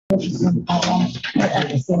I'd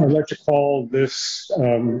like to call this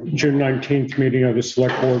June 19th meeting of the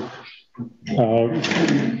Select Board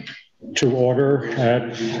to order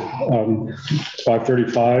at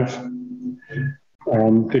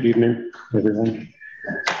 5:35. Good evening, everyone.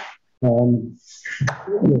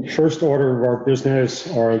 The first order of our business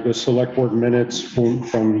are the Select Board minutes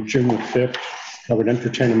from June the 5th. I would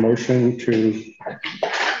entertain a motion to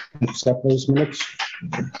accept those minutes.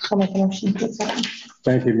 I'll make a motion to accept.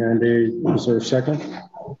 Thank you, Mandy. Is there a second?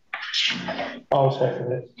 I'll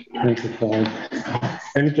second it. Thank you, Paul.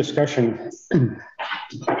 Any discussion?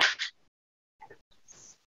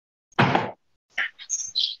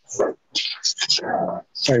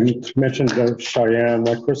 I mentioned Cheyenne,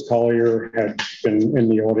 that Chris Collier had been in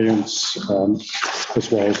the audience, as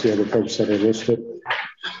well as the other folks that are listed.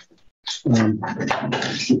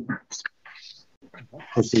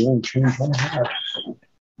 That's the only change I have.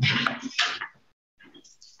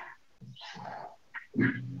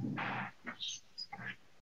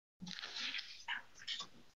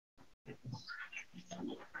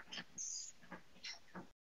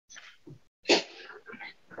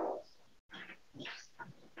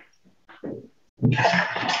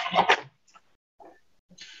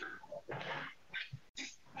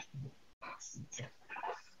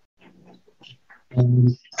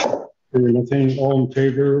 Nothing. All in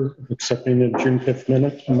favor of accepting the June 5th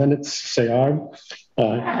minutes, say aye.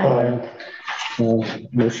 Aye.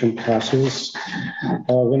 Motion passes.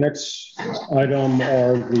 The next item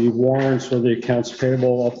are the warrants or the accounts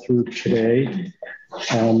payable up through today,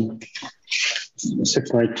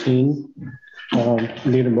 6/19.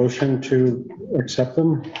 Need a motion to accept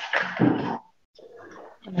them?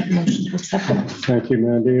 Motion to accept them. Thank you,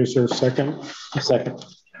 Mandy. Is there a second? A second.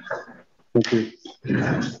 Thank you.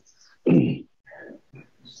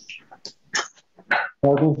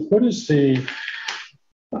 Martin, what is the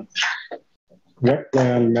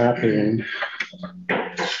wetland mapping?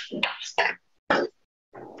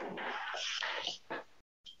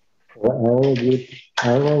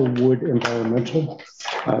 Arrowwood Environmental?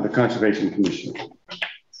 The Conservation Commission.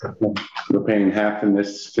 We're paying half in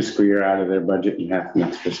this fiscal year out of their budget and half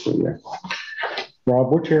next fiscal year.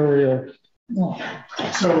 Rob, which area?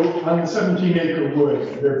 So on the 17-acre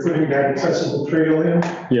wood, they're putting that accessible trail in.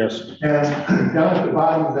 Yes. And down at the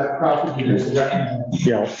bottom of that property, there's a wetland.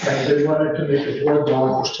 Yeah. And they wanted to make a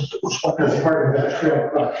boardwalk as part of that trail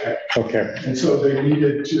project. Okay. And so they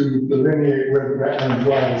needed to delineate where the wetland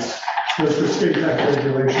was. There's the state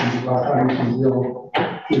regulations about how you can build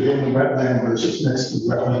within the wetland versus next to the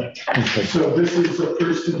wetland. Okay. So this is the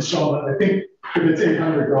first installment. I think if it's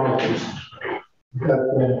 $800. That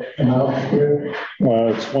amount here.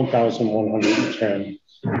 It's 1,110.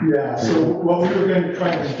 Yeah, so what we were going to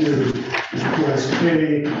try to do was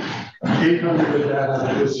pay 800 of that out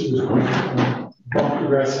of this year's budget, bump the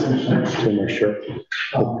rest into next year. To make sure.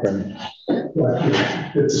 Okay. But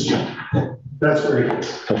that's where it is.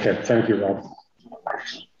 Okay, thank you, Rob.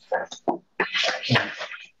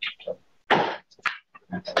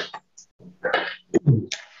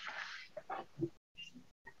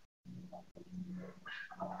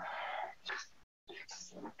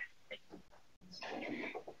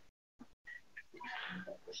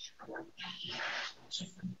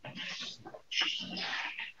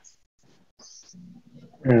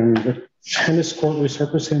 And the tennis court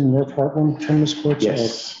resurfacing North Hartland tennis courts?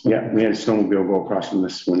 Yes. Yeah, we had a snowmobile go across them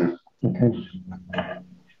this winter. Okay.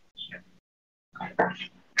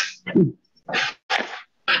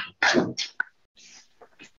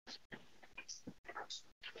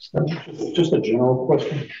 Just a general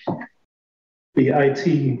question. The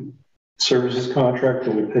IT services contract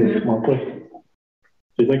that we pay monthly,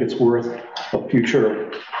 do you think it's worth a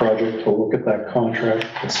future project to look at that contract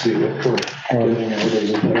and see what we're getting out of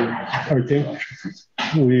it? I think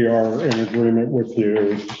we are in agreement with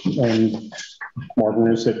you.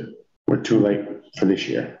 Martin, is it? We're too late for this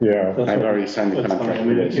year. Yeah. I've already signed the contract. I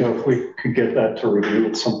mean, you know, if we could get that to review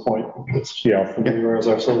at some point, yeah, familiarize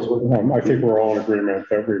ourselves with it. I think we're all in agreement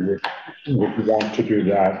that we would want to do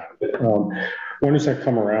that. When does that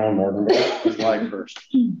come around, Martin? July 1st.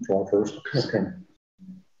 July 1st. Okay.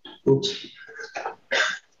 Oops.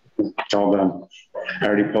 It's all done. I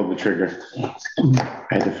already pulled the trigger. I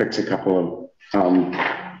had to fix a couple of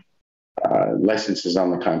licenses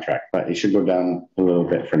on the contract, but it should go down a little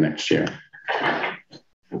bit for next year.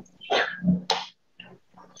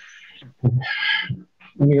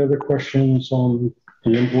 Any other questions on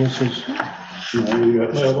the invoices? No, you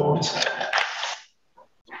got my other ones.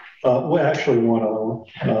 Well, actually, one other one.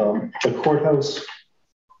 The courthouse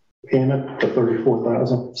payment, the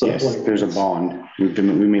 34,000? Yes, there's a bond. We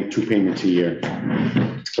make 2 payments a year.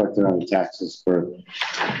 It's collected on the taxes for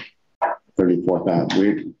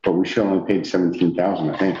 34,000. But we should only paid 17,000,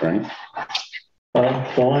 I think, right?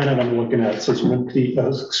 The line that I'm looking at says,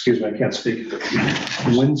 excuse me, I can't speak.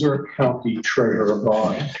 Windsor County Treasurer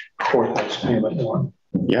Bond, courthouse payment 1.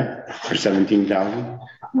 Yeah, for 17,000.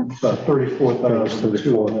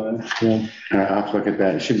 34,209. Yeah. I'll have to look at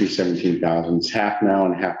that. It should be 17,000. It's half now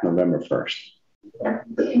and half November 1st.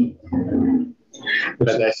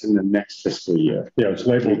 But that's in the next fiscal year. Yeah, it's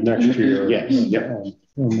labeled next year. Yes, yep.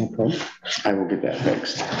 Okay. I will get that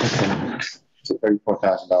fixed. It's a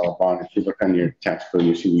 $34,000 bond. If you look on your tax bill,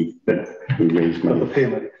 you see we raised But the money.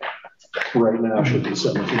 payment right now should be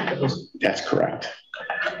 17,000. That's correct.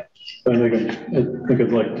 I think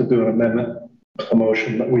I'd like to do an amendment, a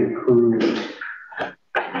motion that we approve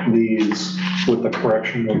these with the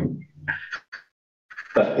correction of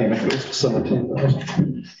that payment goes to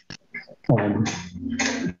 17,000. All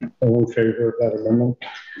in favor of that amendment?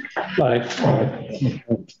 Aye. Okay.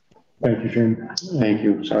 Thank you, Jim. Thank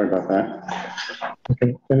you. Sorry about that.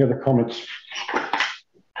 Okay, any other comments?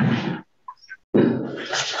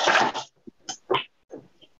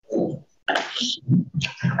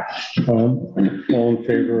 All in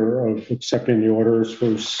favor of accepting the orders for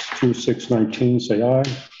 2619, say aye.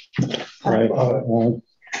 Aye.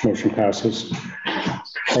 Motion passes.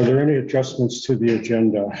 Are there any adjustments to the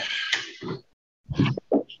agenda?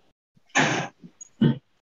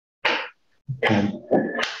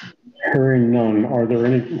 Hearing none, are there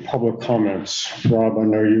any public comments? Rob, I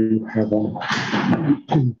know you have one.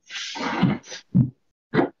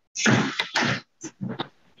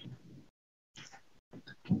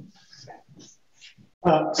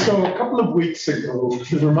 So a couple of weeks ago,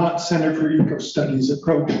 the Vermont Center for Eco Studies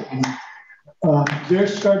approached me. They're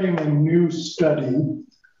starting a new study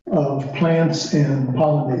of plants and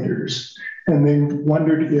pollinators, and they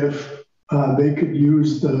wondered if they could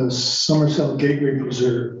use the Somerset Gateway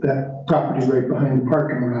Preserve, that property right behind the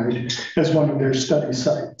park and ride, as one of their study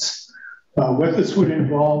sites. What this would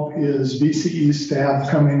involve is VCE staff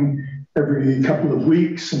coming every couple of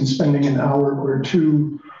weeks and spending an hour or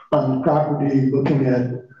 2 on the property looking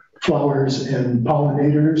at flowers and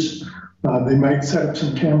pollinators. They might set up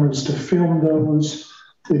some cameras to film those.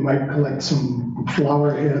 They might collect some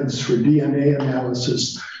flower heads for DNA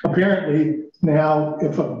analysis. Apparently now,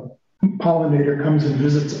 if a pollinator comes and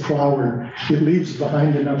visits a flower, it leaves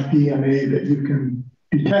behind enough DNA that you can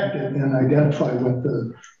detect it and identify what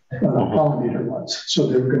the pollinator was. So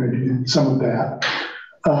they were going to do some of that.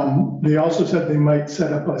 They also said they might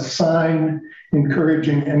set up a sign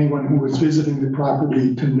encouraging anyone who was visiting the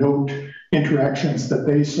property to note interactions that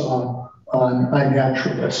they saw on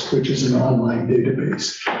iNaturalist, which is an online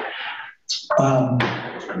database.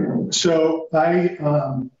 So I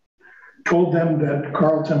told them that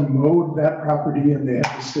Carlton mowed that property and they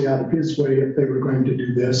had to stay out of his way if they were going to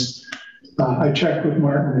do this. I checked with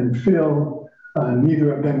Martin and Phil.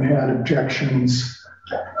 Neither of them had objections.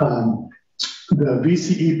 The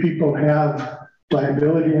VCE people have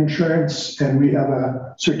liability insurance, and we have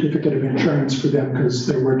a certificate of insurance for them because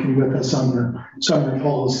they're working with us on the Summer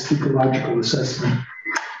Falls ecological assessment.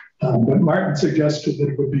 But Martin suggested that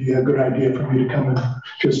it would be a good idea for me to come and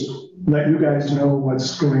just let you guys know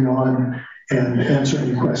what's going on and answer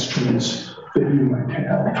any questions that you might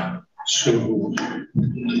have. So,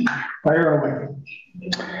 fire away.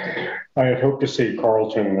 I had hoped to see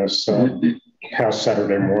Carlton this past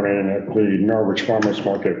Saturday morning at the Norwich Farmers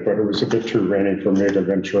Market, but it was a bit too rainy for me to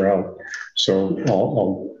venture out. So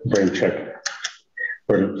I'll rain check.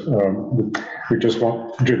 But we just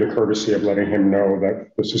want to do the courtesy of letting him know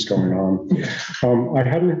that this is going on. I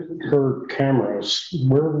hadn't heard cameras.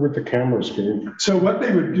 Where would the cameras be? So what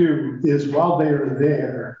they would do is while they are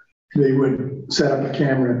there, they would set up a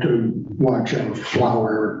camera to watch a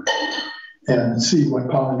flower and see what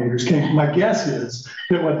pollinators came. My guess is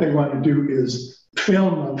that what they want to do is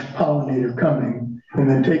film a pollinator coming and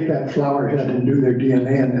then take that flower head and do their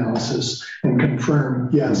DNA analysis and confirm,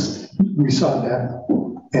 yes, we saw that,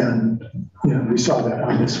 and we saw that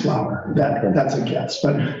on this flower. That's a guess,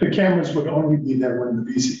 but the cameras would only be there when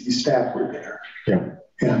the VCE staff were there. Yeah.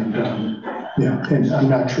 And and I'm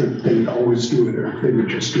not sure if they would always do it or if they would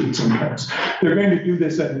just do it sometimes. They're going to do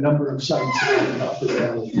this at a number of sites around the Upper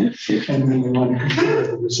Valley, and then they want to compare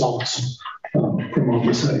the results from all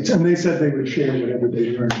the sites. And they said they would share whatever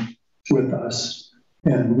they learned with us,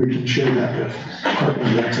 and we can share that with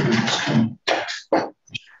Hartland residents.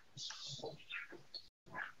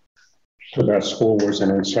 So that school was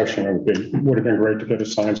in session. It would have been great to get a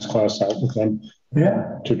science class out with them.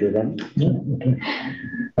 Yeah. to do that? Yeah.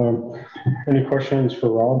 Okay. Any questions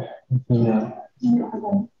for Rob? Yeah.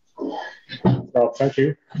 Oh, thank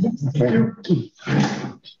you. Okay.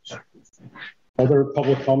 Other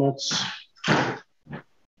public comments?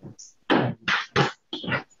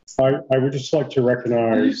 I would just like to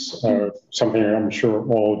recognize something I'm sure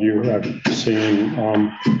all of you have seen.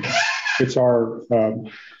 It's our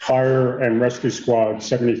Fire and Rescue Squad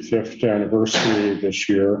 75th anniversary this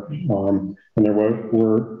year. And there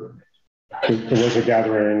was a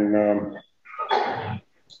gathering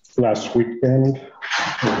last weekend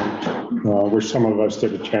where some of us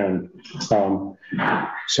did attend. So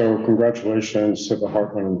congratulations to the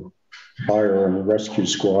Hartland Fire and Rescue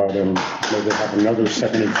Squad, and may they have another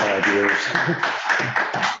 75 years.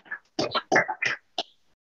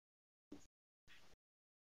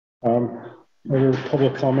 Other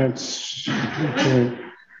public comments? Okay.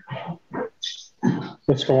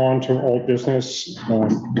 Let's go on to old business.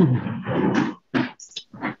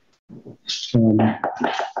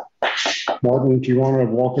 Martin, do you want to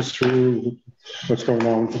walk us through what's going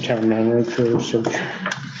on with the town manager search?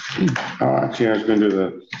 Actually, I was going to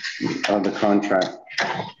do the contract.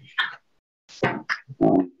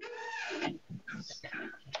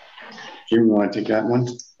 Jim, you want to take that one?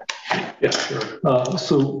 Yeah, sure.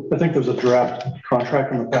 So I think there's a draft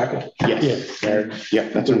contract in the packet. Yes. Yeah,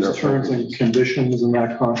 that's under There's terms and conditions in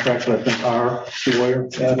that contract that I think our lawyer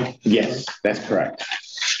added. Yes, that's correct.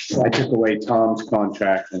 I took away Tom's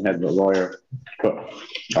contract and had the lawyer put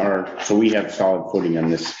so we have solid footing on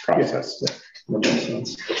this process. Yeah, that makes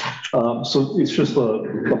sense. So it's just a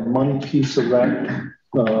money piece of that.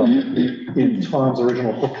 In Tom's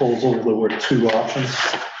original proposal, there were two options.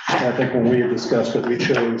 And I think when we had discussed it, we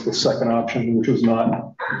chose the second option, which was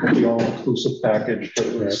not the all-inclusive package, but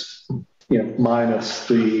it was, minus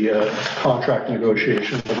the contract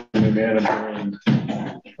negotiation with the new manager and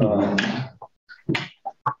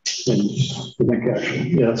I think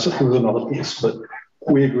actually, there was another piece, but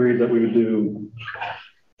we agreed that we would do,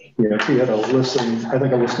 if we had a listing, I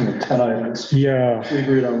think a listing of 10 items. Yeah. We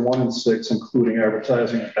agreed on 1 and 6, including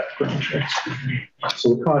advertising and background checks.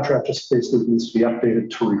 So the contract just basically needs to be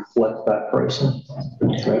updated to reflect that pricing.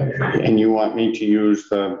 Okay. And you want me to use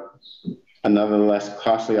another less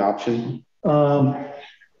costly option?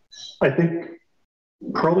 I think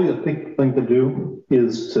probably the thing to do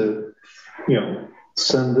is to,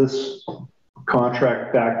 send this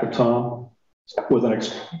contract back to Tom with an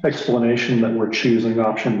explanation that we're choosing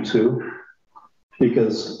option 2,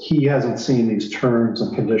 because he hasn't seen these terms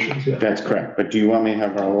and conditions yet. That's correct. But do you want me to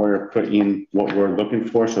have our lawyer put in what we're looking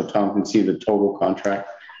for so Tom can see the total contract,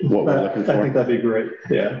 what we're looking for? I think that'd be great.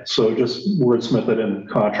 Yeah. So just wordsmith it in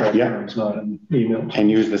contract terms, not in email. And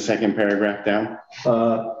use the second paragraph down?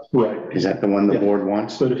 Right. Is that the one the board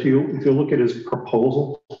wants? But if you look at his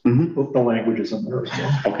proposal, the language is in there as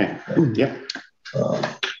well. Okay. Yep.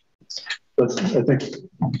 But I think.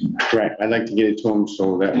 Right. I'd like to get it to him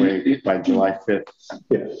so that way by July 5th,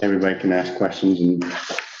 everybody can ask questions and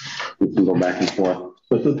we can go back and forth.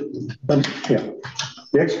 But the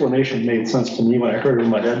explanation made sense to me when I heard it in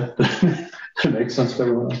my head. It makes sense to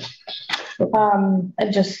everyone else.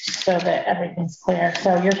 Just so that everything's clear.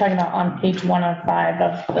 So you're talking about on page 105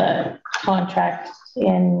 of the contract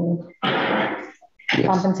in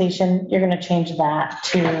compensation, you're going to change that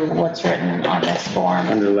to what's written on this form.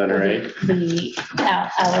 Under letter A? The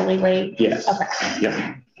hourly rate? Yes. Okay.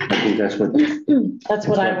 Yep. I think that's what. That's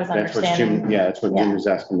what I was understanding. That's what Jim was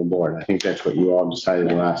asking the board. I think that's what you all decided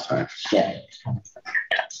the last time. Yeah.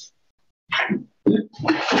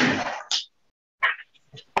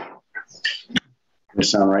 Does that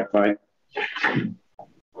sound right, Clyde?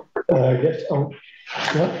 Yes.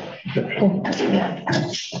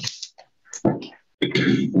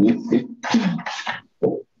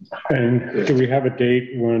 And do we have a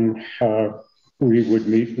date when we would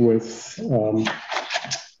meet with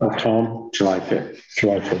Tom? July 5th.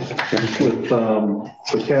 July 5th. With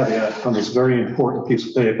the caveat on this very important piece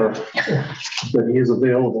of paper that he is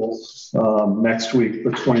available next week,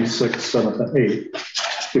 the 26th, 7th, and 8th,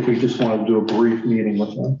 if we just want to do a brief meeting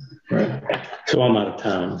with them. Right. So I'm out of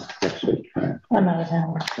town next week. I'm out of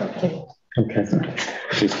town. Okay.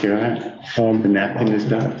 Just hear that. The napkin is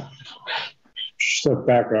done. Just to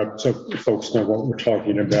back up so folks know what we're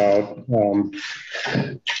talking about.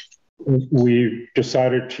 We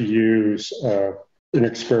decided to onze an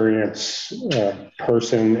experienced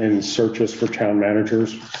person in searches for town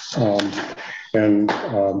managers.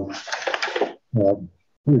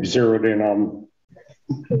 We've zeroed in on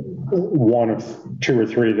one of 2 or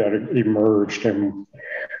 3 that emerged, and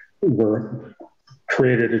we're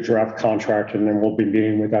created a draft contract, and then we'll be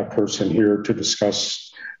meeting with that person here to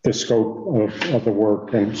discuss the scope of the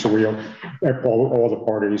work. And so we, all the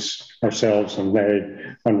parties, ourselves and they,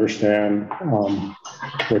 understand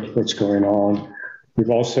what's going on. We've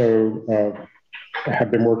also have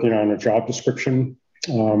been working on a job description.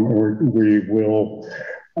 We will,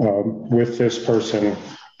 with this person,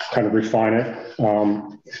 kind of refine it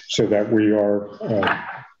so that we are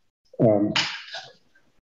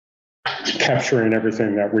capturing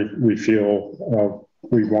everything that we feel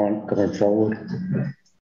we want going forward.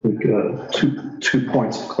 Two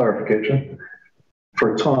points of clarification.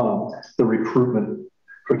 For Tom, the recruitment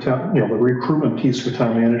for town, the recruitment piece for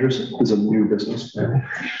town managers is a new business.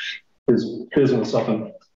 His business up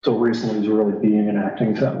until recently was really being an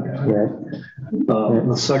acting town guy. Yeah.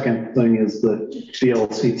 The second thing is that the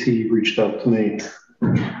LCT reached out to me,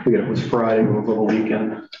 I forget, it was Friday over the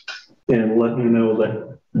weekend, and let me know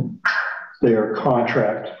that their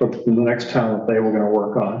contract for the next town that they were going to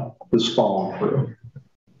work on is falling through.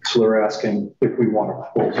 So they're asking if we want a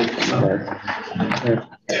proposal from them. Right.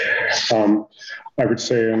 I would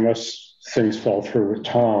say unless things fall through with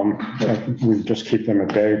Tom, we just keep them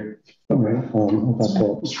at bay. What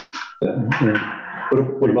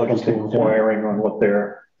about just inquiring on what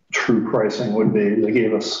their true pricing would be? They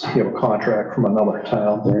gave us a contract from another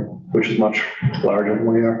town, which is much larger than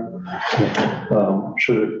we are.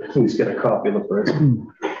 Should at least get a copy of the price.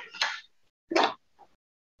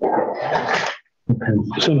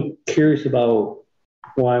 So I'm curious about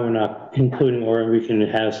why we're not including, or we can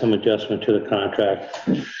have some adjustment to the contract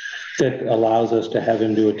that allows us to have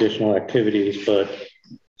him do additional activities, but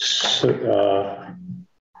 7,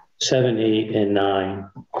 8, and 9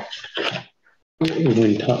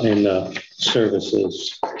 in the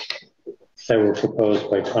services that were proposed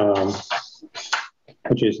by Tom,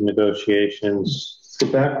 which is negotiations. The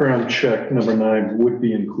background check number 9 would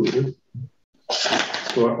be included.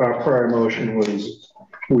 So our prior motion was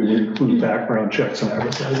we would include background checks and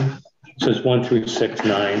advertising. So it's 1 through 6,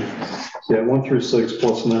 9. Yeah, 1 through 6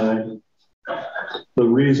 plus 9. The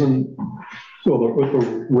reason, well,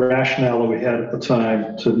 the rationale that we had at the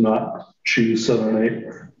time to not choose 7 and 8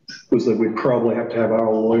 was that we'd probably have to have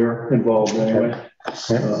our lawyer involved anyway.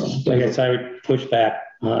 I guess I would push back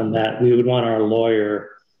on that. We would want our lawyer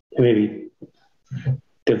to maybe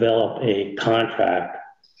develop a contract,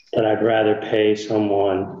 but I'd rather pay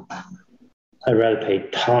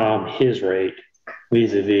Tom his rate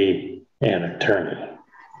vis-a-vis an attorney.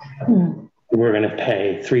 We're going to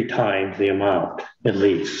pay 3 times the amount, at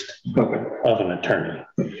least, of an attorney.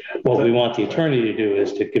 What we want the attorney to do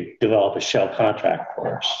is to develop a shell contract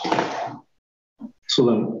for us. So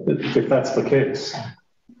then, if that's the case,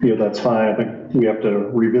 that's fine. I think we have to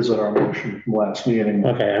revisit our motion from last meeting.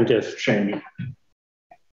 Okay, I'm just changing.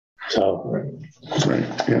 So, right,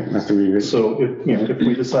 yeah, have to revisit. So if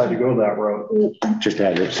we decide to go that route, just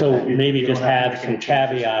add it. So maybe just have some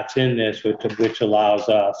caveats in this, which allows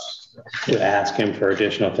us to ask him for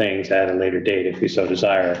additional things at a later date if we so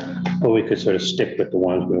desire, but we could sort of stick with the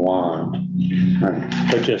ones we want. Right.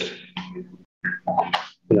 But just,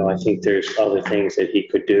 I think there's other things that he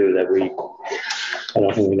could do that I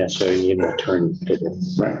don't think we necessarily need an attorney to do.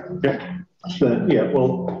 Right. Yeah.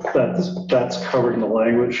 Well, that's covered in the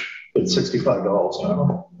language. It's $65 an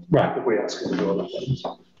hour. Right. If we ask him to do other things.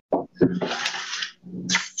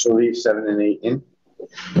 So leave 7 and 8 in?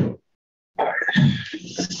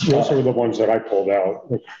 Those are the ones that I pulled out.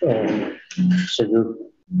 So you're...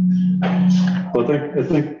 Well, I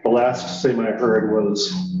think the last statement I heard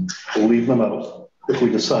was leave them out. If we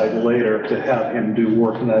decide later to have him do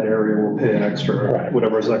work in that area, we'll pay an extra,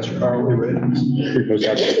 whatever his extra hourly rate is. Because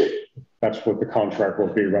that's what the contract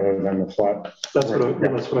will be rather than the flat. That's what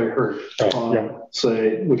I heard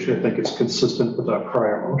say, which I think is consistent with our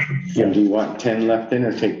prior motion. And do you want 10 left in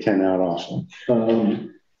or take 10 out also?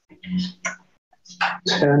 10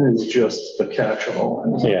 is just the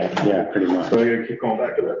catch-all. Yeah, pretty much. So I gotta keep going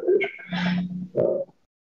back to that page.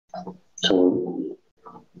 So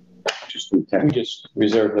just do 10. We just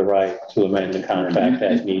reserve the right to amend the contract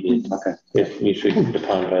as needed. Okay. If mutually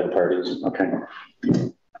upon by the parties. Okay.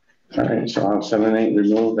 All right, so I'll have 7 and 8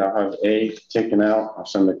 removed. I'll have A taken out. I'll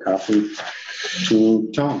send a copy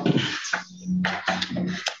to Tom.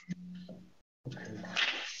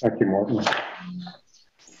 Thank you, Martin.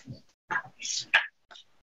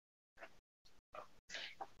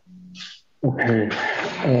 Okay.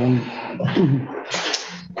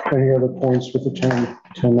 Any other points with the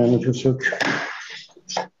town manager search?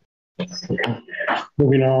 Okay.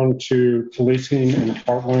 Moving on to policing and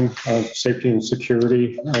Hartland safety and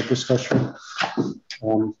security discussion.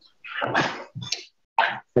 For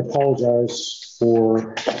apologize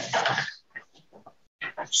for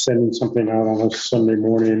sending something out on a Sunday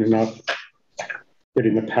morning and not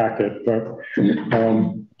getting the packet, but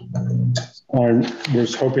I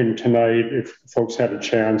was hoping tonight if folks had a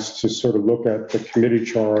chance to sort of look at the committee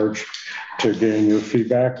charge to gain your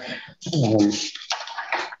feedback.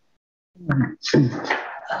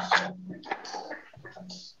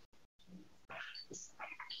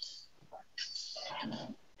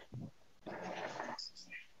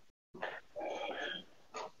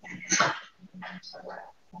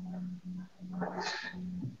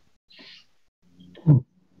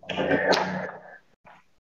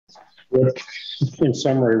 In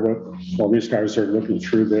summary, while these guys are looking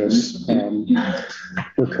through this,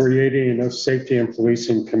 we're creating a safety and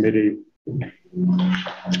policing committee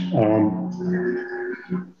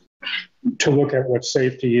to look at what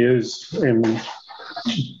safety is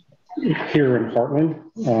here in Hartland,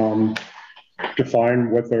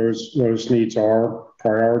 define what those needs are,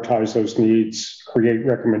 prioritize those needs, create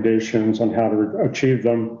recommendations on how to achieve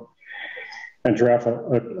them, and draft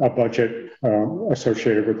a budget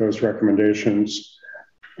associated with those recommendations.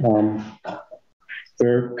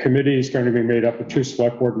 The committee is going to be made up of 2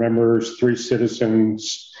 select board members, 3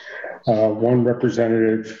 citizens, 1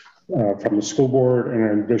 representative from the school board, and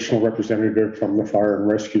an additional representative from the fire and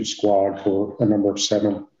rescue squad for a number of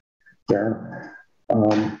 7 there.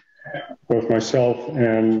 Both myself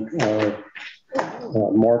and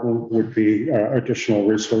Martin would be additional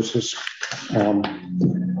resources.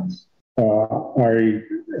 I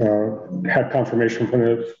had confirmation from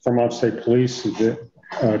the Vermont State Police today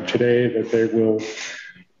that they will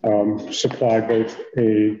supply both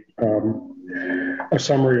a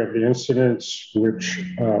summary of the incidents, which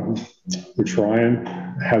Ryan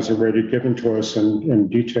has already given to us in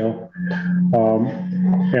detail,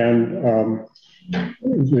 and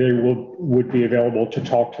they would be available to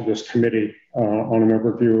talk to this committee on an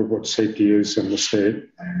overview of what safety is in the state.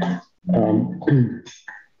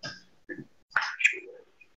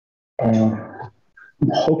 I'm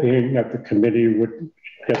hoping that the committee would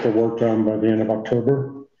get the work done by the end of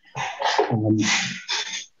October.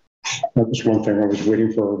 That was one thing I was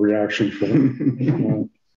waiting for a reaction from.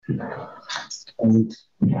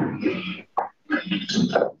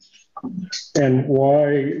 And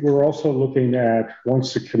why we're also looking at,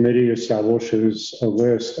 once the committee establishes a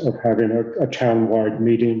list, of having a town-wide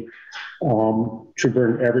meeting to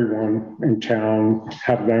bring everyone in town,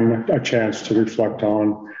 have them a chance to reflect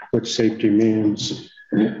on what safety means.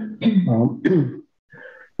 When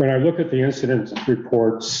I look at the incident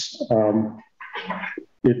reports,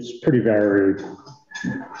 it's pretty varied.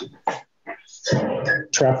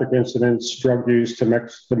 Traffic incidents, drug use,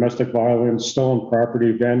 domestic violence, stolen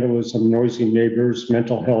property, vandalism, noisy neighbors,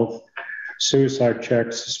 mental health, suicide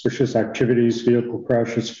checks, suspicious activities, vehicle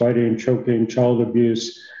crashes, fighting, choking, child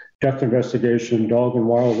abuse, death investigation, dog and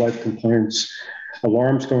wildlife complaints,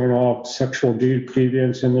 alarms going off, sexual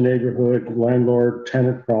deviance in the neighborhood,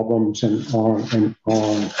 landlord-tenant problems, and on and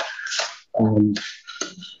on.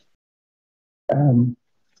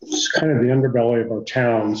 It's kind of the underbelly of our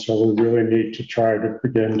town, so we really need to try to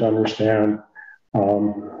begin to understand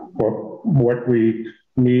what we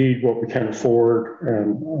need, what we can afford,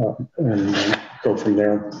 and go from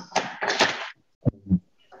there.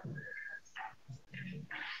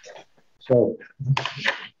 So,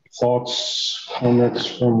 thoughts, comments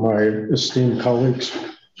from my esteemed colleagues?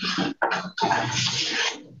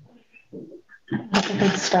 That's a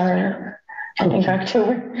good start. I think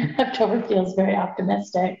October feels very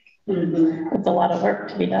optimistic. It's a lot of work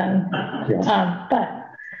to be done, but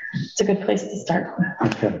it's a good place to start.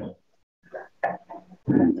 Okay.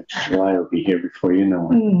 July will be here before you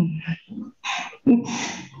know it.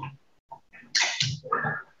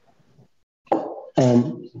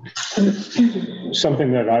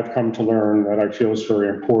 Something that I've come to learn that I feel is very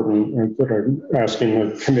important, and that I'm asking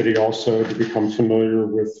the committee also to become familiar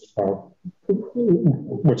with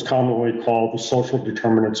what's commonly called the social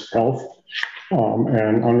determinants of health,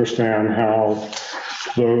 and understand how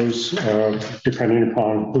those, depending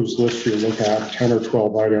upon whose list you look at, 10 or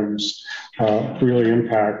 12 items, really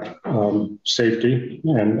impact safety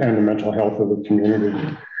and the mental health of the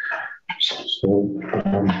community. So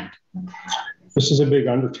this is a big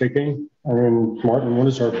undertaking. I mean, Martin, what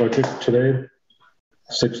is our budget today?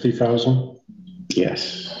 60,000?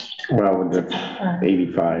 Yes. Well, with the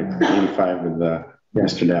 85 with the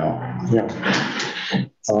Mr. Dow. Yeah.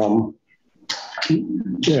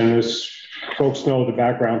 And as folks know, the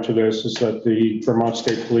background to this is that the Vermont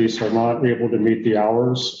State Police are not able to meet the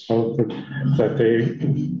hours that they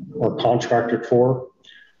are contracted for,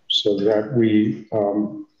 so that we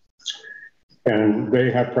and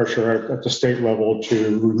they have pressure at the state level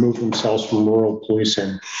to remove themselves from rural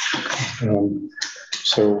policing.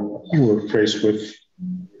 So we're faced with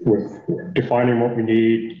defining what we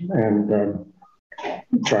need and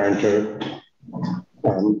trying to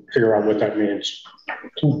figure out what that means.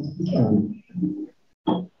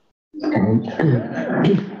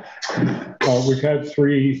 We've had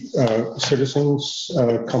 3 citizens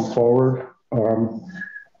come forward.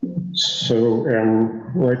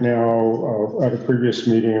 And right now, at a previous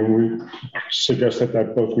meeting, we suggested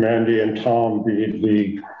that both Mandy and Tom be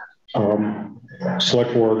the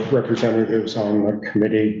select board representatives on the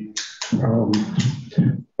committee.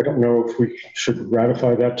 I don't know if we should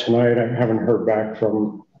ratify that tonight. I haven't heard back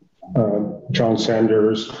from John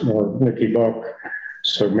Sanders or Nikki Buck,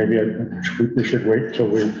 so maybe we should wait till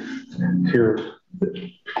we hear.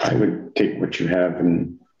 I would take what you have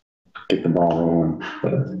and get the ball rolling,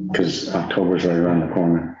 because October's right around the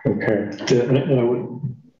corner. Okay. Yeah, and I would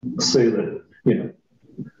say that, you know,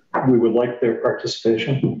 we would like their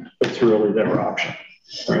participation, but it's really their option.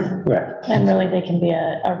 Right. And really, they can be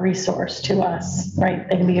a resource to us, right?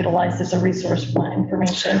 They can be utilized as a resource for that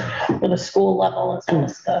information for the school level as well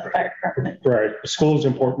as the fire department. Right. The school is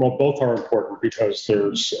important. Well, both are important because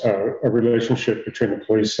there's a relationship between the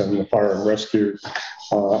police and the fire and rescue.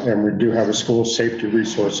 And we do have a school safety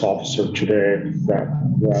resource officer today that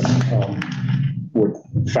would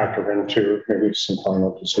factor into maybe some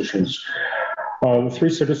final decisions. The 3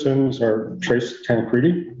 citizens are Trace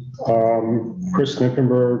Tancredi, Chris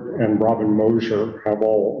Nickenberg, and Robin Mosier have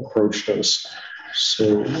all approached us.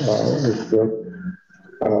 So if the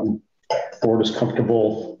board is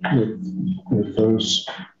comfortable with those.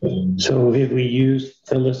 So have we used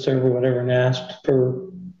the listserv or whatever and asked for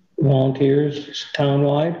volunteers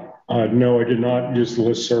townwide? No, I did not use the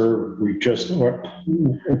listserv. We just,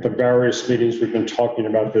 at the various meetings we've been talking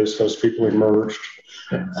about this, those people emerged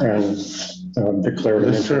and declared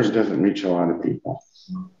an Listserv interest. doesn't reach a lot of people,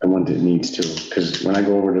 the ones it needs to, because when I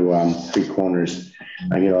go over to Three Corners,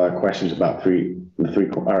 I get a lot of questions about Three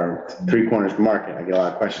Corners Market. I get a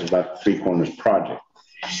lot of questions about the Three Corners project.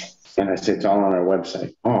 And I said, it's all on our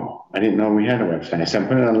website. Oh, I didn't know we had a website. I said,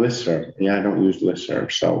 put it on listserv. Yeah, I don't use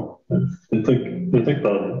listserv, so. I think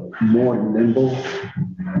the more nimble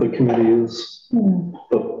the committee is,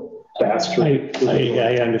 the faster.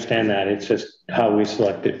 I understand that. It's just how we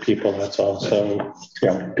selected people, that's all. So,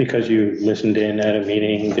 yeah, because you listened in at a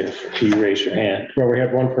meeting, you raise your hand. Well, we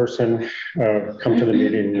had one person come to the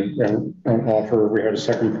meeting and offer. We had a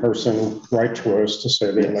second person write to us to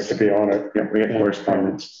say they'd like to be on it. Yeah, we had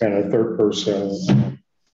correspondence. And a third person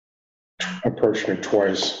approached me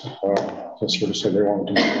twice to sort of say they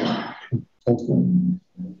wanted to be on it.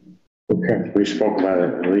 Okay. We spoke about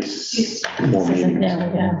it at least 4 meetings.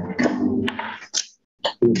 Yeah.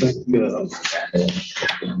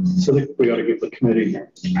 So I think we ought to give the committee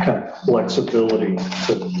kind of flexibility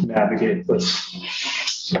to navigate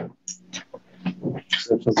this. I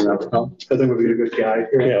think we've got a good guide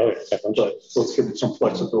here. Yeah, but let's give it some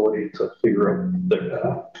flexibility to figure out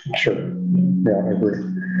their Sure. Yeah, I agree.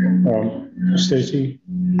 Stacy?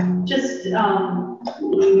 Just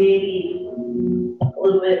maybe a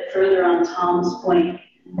little bit further on Tom's point.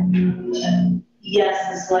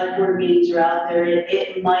 Yes, the select board meetings are out there.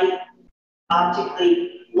 It might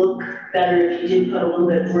optically look better if you did put a little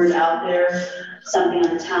bit of word out there, something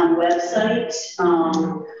on the town website,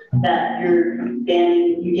 that you're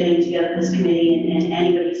getting together this committee and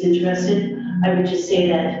anybody's interested. I would just say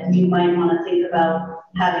that you might want to think about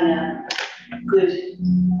having a good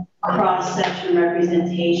cross-section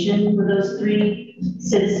representation for those 3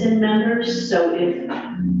 citizen members. So if,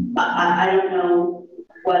 I don't know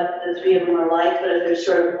what the 3 of them are like, but if they're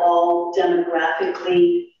sort of all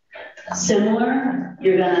demographically similar,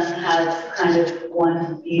 you're gonna have kind of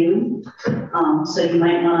one view. So you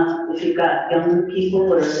might wanna, if you've got younger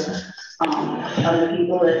people or other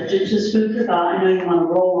people, that just food for thought. I know you wanna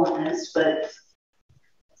roll on this, but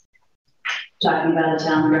talking about a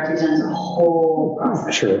town represents a whole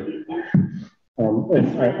process. Sure.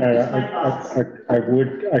 And I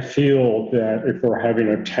feel that if we're having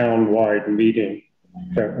a town-wide meeting,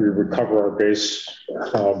 that we would cover our base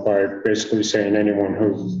by basically saying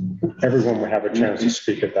everyone would have a chance to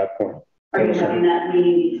speak at that point. Are you having that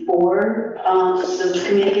meeting before the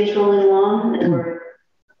committee gets rolling along, or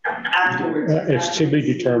afterwards? It's to be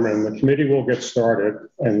determined. The committee will get started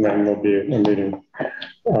and then there'll be a meeting.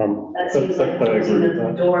 That seems like closing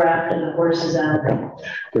the door after the horse is out.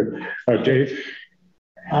 Good. Dave?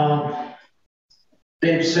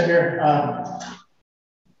 Dave Singer.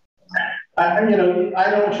 I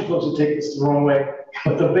don't want you folks to take this the wrong way.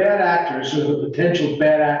 But the bad actors, or the potential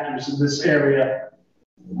bad actors in this area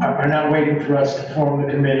are not waiting for us to form the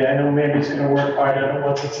committee. I know Mandy's going to work hard on it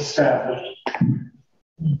once it's established.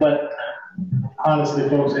 But honestly,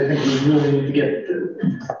 folks, I think we really need to get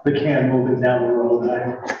the can moving down the road.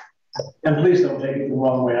 And please don't take it the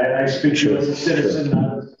wrong way. I speak to you as a citizen,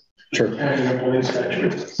 not as a police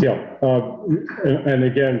veteran. Yeah, and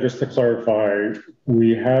again, just to clarify,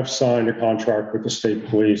 we have signed a contract with the state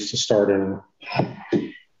police to start in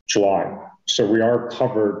July. So we are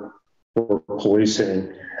covered for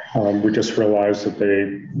policing. We just realized that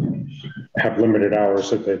they have limited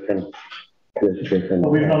hours that they can. But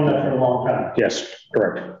we've known that for a long time. Yes,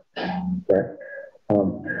 correct. Right.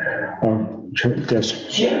 Yes.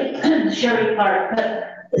 Sherry Park, but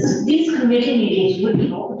these committee meetings would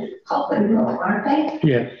be open to the public, aren't they?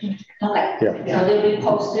 Yeah. Okay. Yeah. So they'll be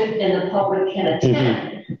posted and the public can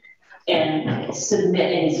attend and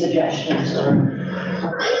submit any suggestions or.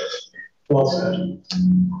 Well said.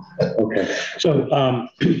 Okay. So,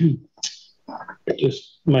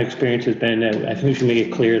 just my experience has been that I think we should make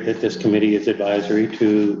it clear that this committee is advisory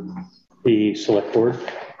to the select board.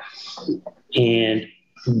 And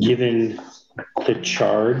given the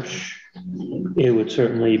charge, it would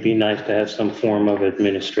certainly be nice to have some form of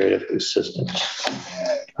administrative assistance.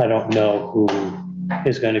 I don't know who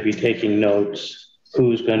is going to be taking notes,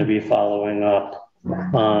 who's going to be following up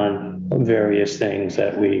on various things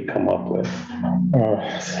that we come up with.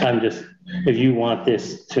 If you want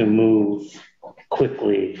this to move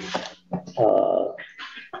quickly,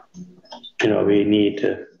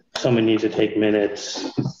 someone needs to take minutes,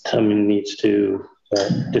 someone needs to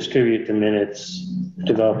distribute the minutes,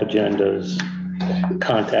 develop agendas,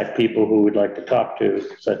 contact people who would like to talk to,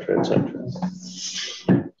 et cetera, et cetera.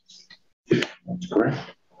 That's correct.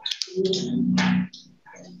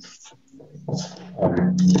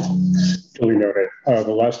 Duly noted.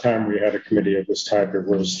 The last time we had a committee of this type, it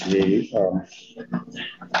was the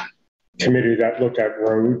committee that looked at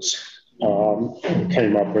roads,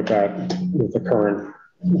 came up with the current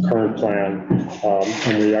plan,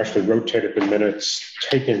 and we actually rotated the minutes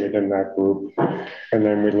taken within that group, and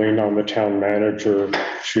then we leaned on the town manager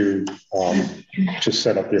to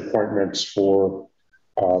set up the appointments for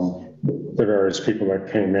the various people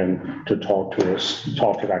that came in to talk to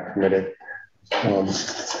that committee. I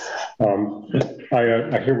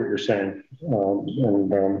hear what you're saying,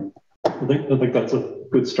 and I think that's a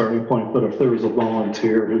good starting point, but if there was a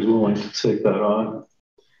volunteer who's willing to take that on,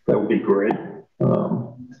 that would be great.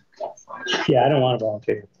 Yeah, I don't want to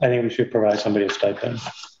volunteer. I think we should provide somebody a stipend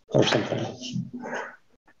or something,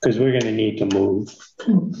 because we're going to need to move.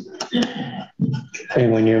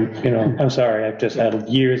 And when I'm sorry, I've just had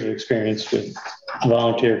years of experience with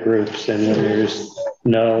volunteer groups, and when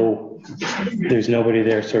there's nobody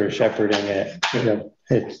there sort of shepherding it.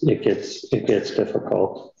 It gets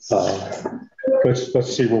difficult.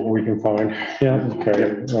 let's see what we can find. Yeah.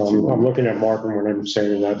 Okay. I'm looking at Martin when I'm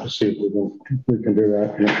saying that to see if we can do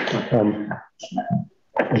that.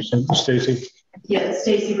 Stacy. Yeah,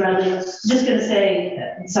 Stacy Bradley. Just going to say,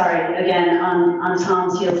 sorry, again, on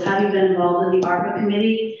Tom's heels, having been involved in the ARPA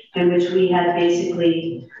committee, in which we had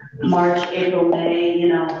basically March, April, May,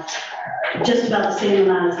 just about the same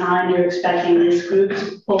amount of time you're expecting this group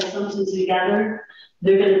to pull something together.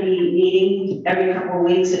 They're going to be meeting every couple of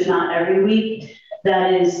weeks, if not every week.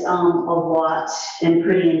 That is a lot and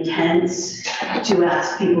pretty intense to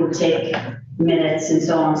ask people to take minutes and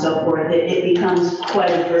so on and so forth. It becomes quite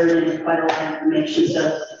a burden and quite a lot of information.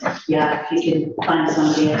 So yeah, if you can find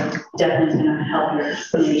somebody, it's definitely going to help your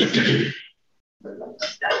community. I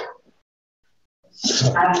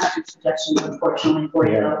don't have any suggestions, unfortunately, for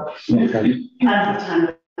you though. Okay. I don't have time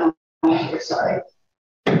to go. Sorry.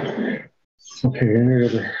 Okay, any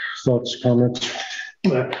other thoughts, comments?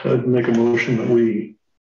 I'd make a motion that we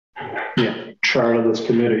charter this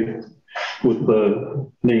committee with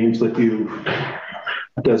the names that you've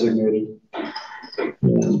designated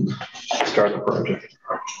and start the project.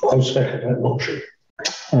 I'll second that motion.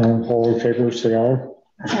 All in favor, say aye.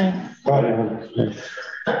 Aye.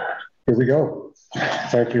 Here we go.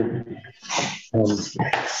 Thank you.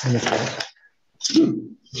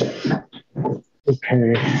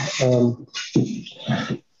 Okay.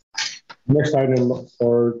 Next item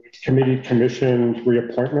are committee commission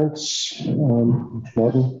reappointments.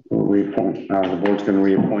 Martin? We'll reappoint, the board's going to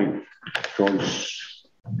reappoint George.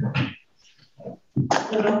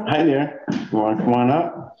 Hi there. You want to come on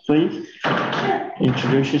up, please?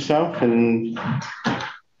 Introduce yourself and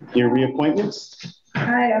your reappointments.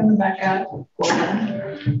 Hi, I'm Rebecca.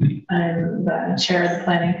 I'm the chair of the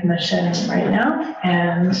planning commission right now,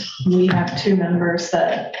 and we have 2 members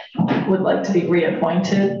that would like to be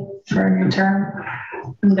reappointed for a new term.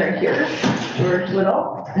 They're here, George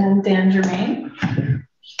Little and Dan Germain.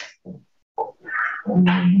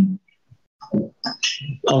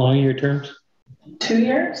 How long are your terms? 2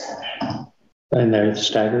 years. And they're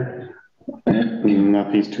staggered?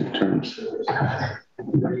 Not these 2 terms.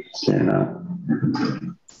 They're not.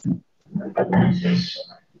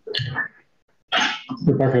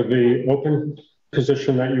 Rebecca, the open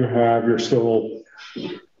position that you have, you're still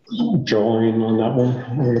drawing on that one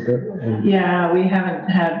a little bit? Yeah, we haven't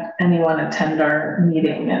had anyone attend our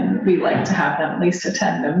meeting, and we like to have them at least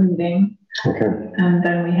attend a meeting. Okay. And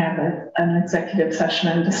then we have an executive session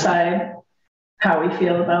and decide how we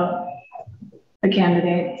feel about the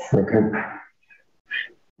candidates. Okay.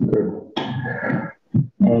 Good.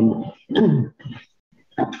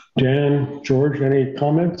 Dan, George, any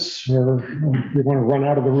comments, or you want to run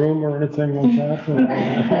out of the room or anything like that?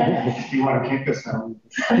 You want to keep this down?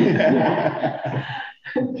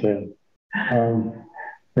 Okay. And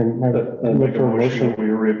I'd make a motion that we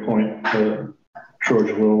reappoint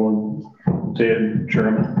George Little and Dan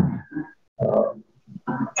German for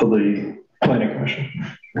the planning commission.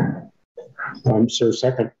 Sir,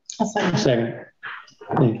 second. Second.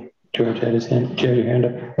 George had his hand, Jerry, your hand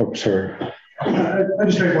up. Oh, sorry. I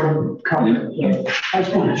just make one comment. I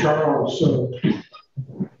spoke to Charles a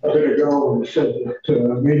bit ago and said that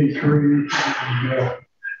I'm 83.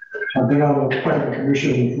 I've been on the planning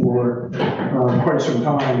commission for quite some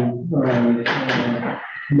time.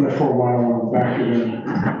 Left for a while, I'm back again.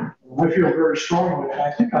 I feel very strongly.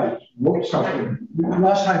 I think I wrote something.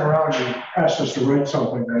 Last time around, you asked us to write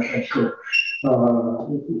something that could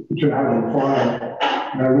to have on file.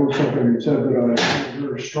 And I wrote something that said that I feel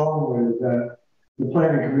very strongly that the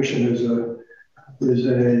planning commission is a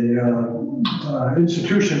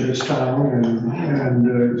institution in this town, and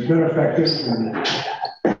it's been effective.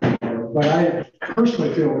 But I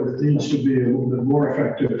personally feel that it needs to be a little bit more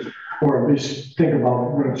effective, or at least think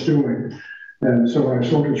about what it's doing. And so when I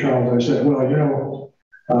spoke to Charles, I said, well, you know,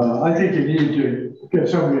 I think you need to get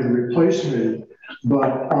somebody to replace me,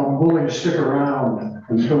 but I'm willing to stick around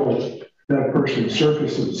until that person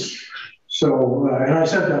surfaces. So, and I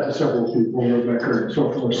said that to several people, Rebecca and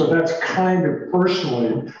so forth. So that's kind of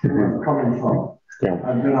personally where I'm coming from. Yeah.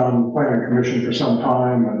 I've been on the planning commission for some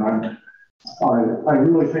time, and I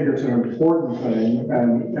really think it's an important thing.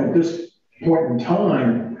 And at this point in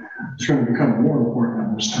time, it's going to become more important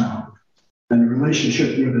in this town. And the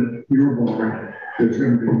relationship with your board is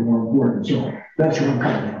going to be more important. So that's where I'm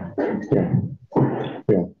coming from.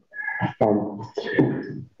 Yeah.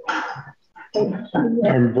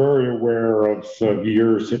 I'm very aware of the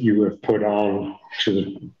years that you have put on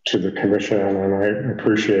to the commission, and I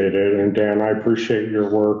appreciate it. And Dan, I appreciate your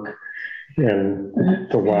work in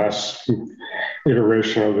the last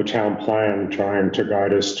iteration of the town plan, trying to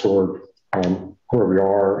guide us toward where we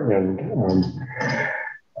are. And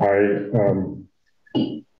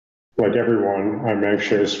like everyone, I'm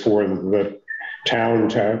anxious for the town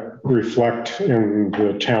to reflect in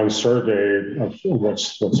the town survey of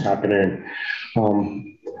what's happening.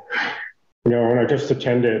 You know, and I just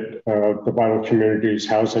attended the Vital Communities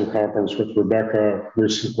Housing Conference with Rebecca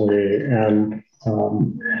recently, and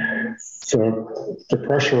the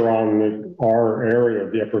pressure on our area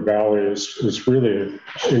of the Upper Valley is really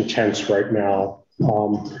intense right now.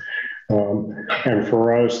 And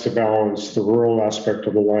for us to balance the rural aspect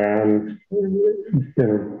of the land, you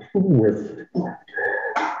know, with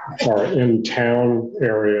our in-town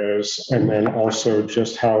areas, and then also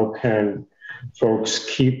just how can folks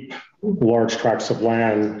keep large tracts of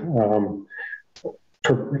land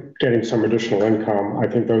for getting some additional income. I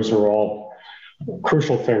think those are all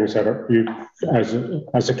crucial things that you,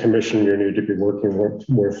 as a commission, you need to be working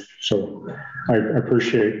with. So I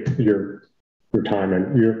appreciate your time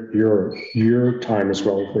and your time as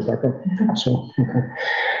well, Rebecca. So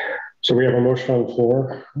we have a motion on the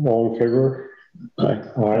floor. All in favor? Aye.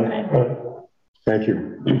 Aye. Thank you.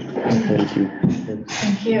 Thank you.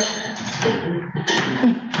 Thank you.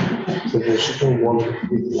 So there's still one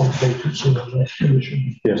vacancy on that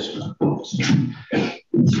commission. Yes.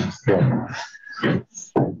 Yeah.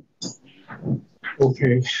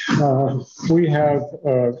 Okay. We have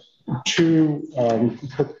 2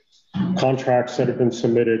 contracts that have been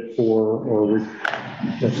submitted for,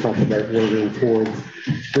 that's not the right wording, for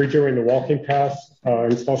redoing the walking path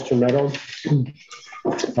in Foster Meadow.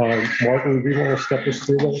 Martin, do you want to step us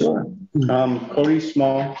through those? Sure. Cody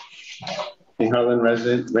Small, a Hartland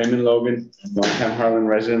resident, Raymond Logan, longtime Hartland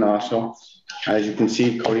resident also. As you can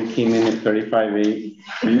see, Cody came in at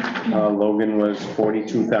 35.8. Logan was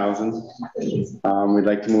 42,000. We'd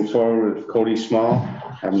like to move forward with Cody Small,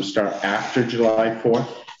 have him start after July 4th.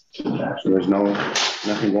 So there's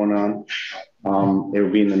nothing going on. It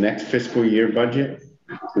will be in the next fiscal year budget.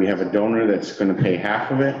 We have a donor that's going to pay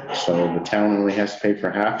half of it, so the town only has to pay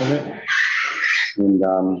for half of it. And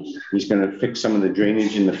he's going to fix some of the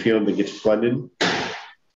drainage in the field that gets flooded.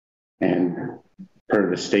 And per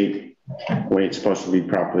the state way, it's supposed to be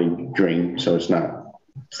properly drained, so it's not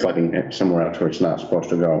flooding somewhere else where it's not supposed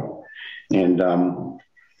to go. And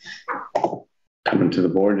coming to the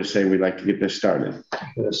board to say we'd like to get this started.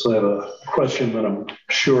 Yes, I have a question that I'm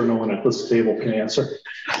sure no one at this table can answer.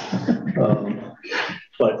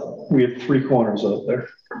 But we have 3 corners out there.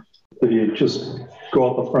 If you just go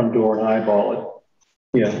out the front door and eyeball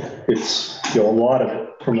it, it's, a lot of it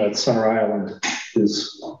from that center island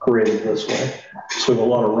is graded this way. So we have a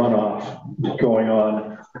lot of runoff going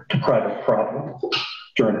on to private property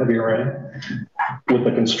during heavy rain. With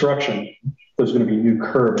the construction, there's going to be new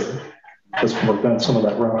curbing that's going to prevent some of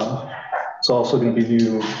that runoff. It's also going to be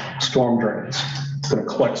new storm drains. It's going to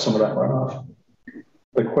collect some of that runoff.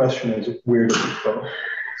 The question is, where does it go?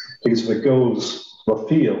 Because if it goes to the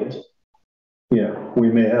field,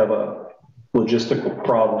 we may have a logistical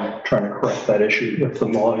problem trying to correct that issue with the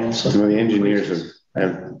volumes. Well, the engineers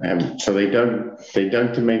have so they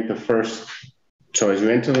dug to make the first, so as you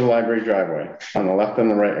enter the library driveway, on the left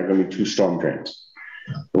and the right are going to be 2 storm drains.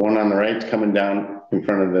 The one on the right is coming down in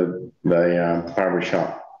front of the barber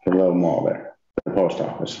shop, the little mall there, the post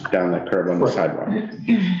office, down that curb on the sidewalk.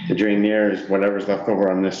 The drain there is whatever's left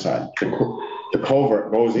over on this side. The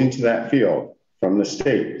culvert goes into that field from the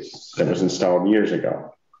state that was installed years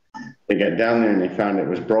ago. They got down there and they found it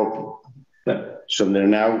was broken. So they're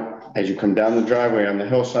now, as you come down the driveway on the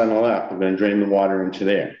hillside on the left, they're going to drain the water into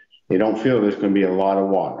there. They don't feel there's going to be a lot of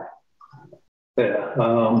water. Yeah.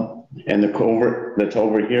 And the culvert that's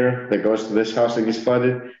over here that goes to this house that gets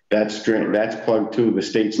flooded, that's plugged too. The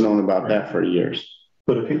state's known about that for years.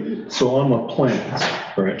 But so on the plans,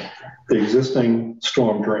 right, the existing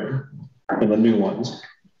storm drain and the new ones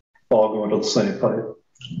all go into the same pipe.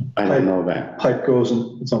 I don't know that. Pipe goes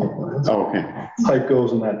in, it's on the plans. Oh, okay. Pipe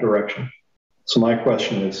goes in that direction. So my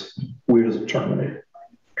question is, where does it terminate?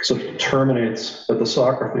 So if it terminates at the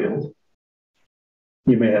soccer field,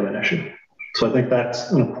 you may have an issue. So I think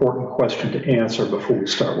that's an important question to answer before we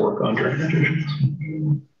start work on drainage issues.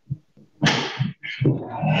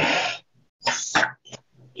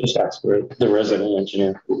 Just ask for the resident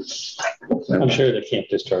engineer. I'm sure they can't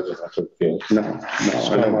discharge it after the field. No, I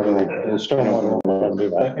don't. Stormwater won't do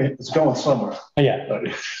that. It's going somewhere. Yeah,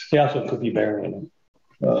 they also could be burying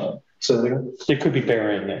it. So they could be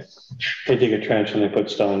burying it. They dig a trench and they put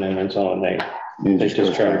stone in and so on. They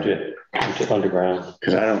discharge it into underground.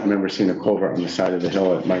 Because I don't remember seeing a culvert on the side of the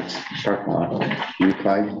hill at Mike's parking lot. You,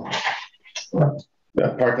 Clyde?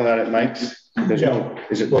 The parking lot at Mike's? There's no,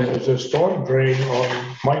 is it? Well, there's a storm drain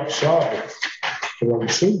on Mike's side. So I'm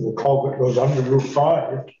assuming the culvert goes under Route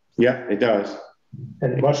 5. Yeah, it does.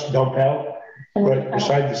 And it must dump out right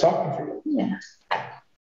beside the soccer field. Yeah.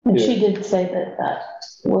 And she did say that that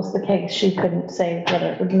was the case. She couldn't say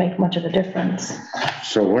whether it would make much of a difference.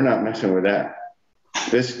 So we're not messing with that.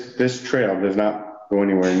 This trail does not go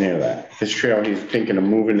anywhere near that. This trail, he's thinking of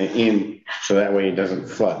moving it in so that way it doesn't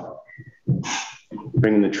flood.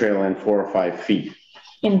 Bringing the trail in 4 or 5 feet.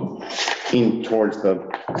 In towards the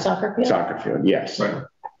soccer field? Soccer field, yes. Right.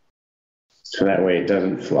 So that way it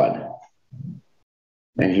doesn't flood.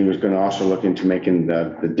 And he was going to also look into making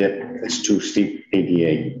the dip that's too steep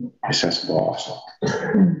ADA accessible also.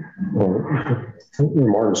 Well,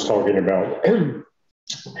 Martin's talking about the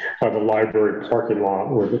library parking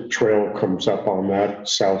lot where the trail comes up on that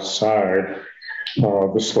south side.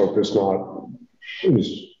 The slope is not,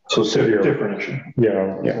 so it's a different issue.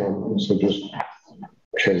 Yeah. So just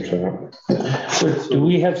change that. So do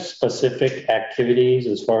we have specific activities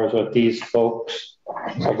as far as what these folks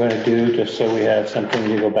are going to do, just so we have something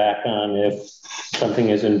to go back on if something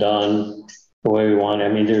isn't done the way we want? I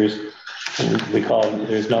mean, there's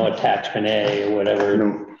no attachment A or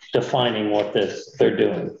whatever defining what they're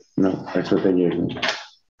doing. No, that's what they gave me.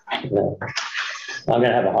 No. I'm going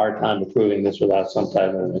to have a hard time approving this without some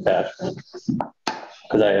type of an attachment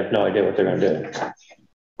because I have no idea what they're going to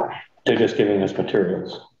do. They're just giving us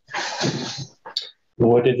materials.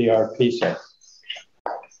 What did the RP say?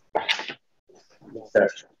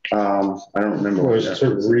 I don't remember. It was to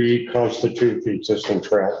reconstitute the existing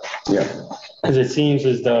trail. Yeah. Because it seems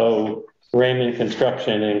as though Raymond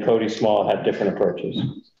Construction and Cody Small have different approaches.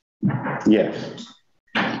 Yes.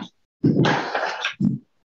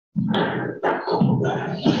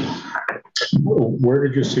 where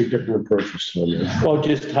did you see different approaches to it? Well,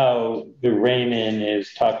 just how the Raymond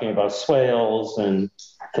is talking about swales and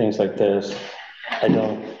things like this. I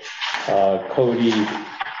don't, Cody's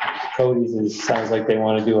sounds like they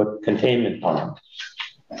want to do a containment pond.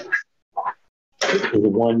 Is the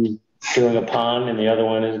one doing a pond and the other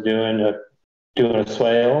one is doing a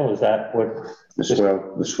swale? Is that what? The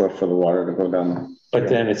swale for the water to go down. But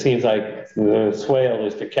then it seems like the swale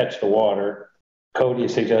is to catch the water. Cody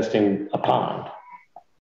is suggesting a pond.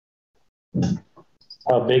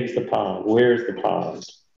 How big's the pond? Where's the pond?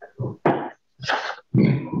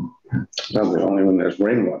 Probably only when there's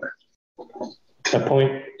rainwater. The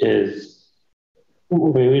point is,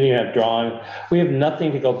 we didn't have drawing. We have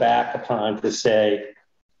nothing to go back upon to say,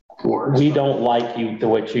 we don't like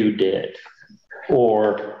what you did.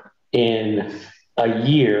 Or in a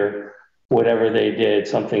year, whatever they did,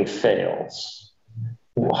 something fails.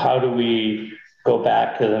 How do we go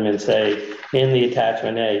back to them and say, in the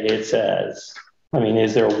attachment A, it says, I mean,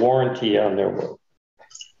 is there a warranty on their work?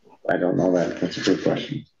 I don't know that. That's a good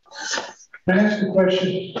question. Can I ask a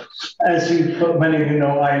question? As many of you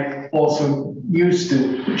know, I also used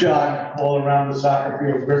to jog all around the soccer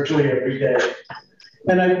field virtually every day.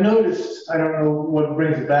 And I've noticed, I don't know what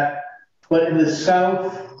brings it back, but in the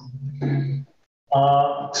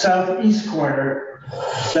southeast corner,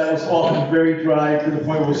 that was often very dry to the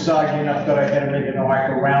point it was soggy enough that I had to make an arc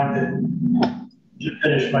around it to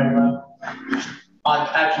finish my run.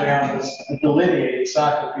 Actually on this delineated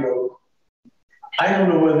soccer field. I don't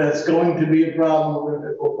know whether that's going to be a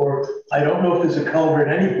problem or I don't know if there's a culvert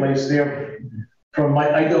any place there from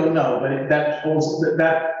I don't know, but that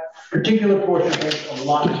particular portion holds a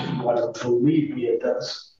lot of water, believe me, it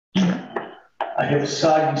does. I have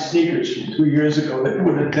soggy sneakers from 2 years ago that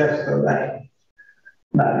would attest to that.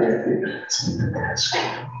 Not really.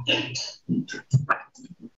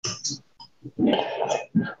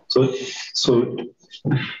 So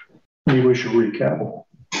maybe we should recap.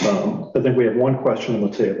 I think we have one question on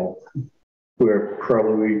the table where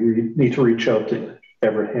probably we need to reach out to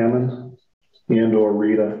Everett Hammond and or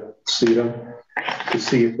Rita Cita to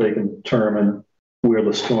see if they can determine where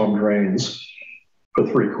the storm drains for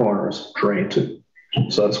Three Corners drain to.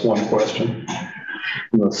 So that's one question.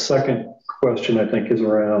 And the second question, I think, is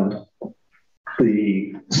around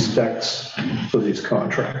the specs for these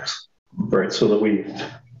contracts, right? So that we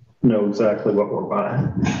know exactly what we're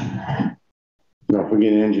buying. Now, if we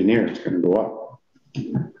get an engineer, it's going to go up.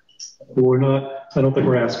 We're not, I don't think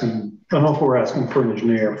we're asking, I don't know if we're asking for an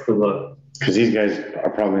engineer for the... Because these guys are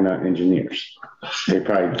probably not engineers. They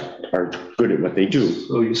probably are good at what they do.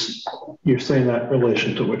 So you're saying that in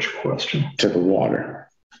relation to which question? To the water.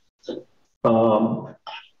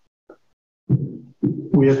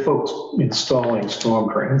 We have folks installing storm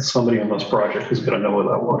drains. Somebody on this project is going to know where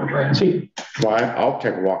that water drains. Well, I'll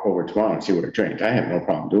take a walk over tomorrow and see where it drains. I have no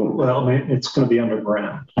problem doing it. Well, I mean, it's going to be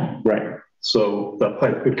underground. Right. So that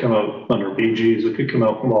pipe could come out under BG's, it could come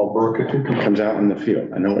out from Albrook, it could come out. It comes out in the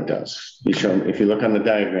field. I know it does. You show them, if you look on the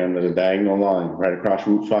diagram, there's a diagonal line right across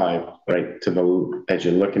Route 5, right to the, as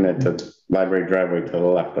you're looking at the library driveway to the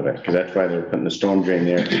left of it, because that's why they're putting the storm drain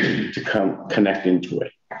there to connect into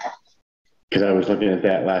it. Because I was looking at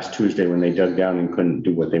that last Tuesday when they dug down and couldn't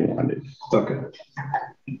do what they wanted. Okay.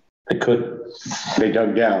 They could. They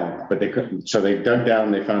dug down, but they couldn't. So they dug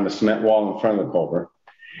down, they found a cement wall in front of the culvert.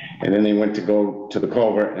 And then they went to go to the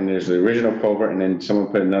culvert, and there's the original culvert, and then someone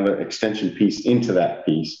put another extension piece into that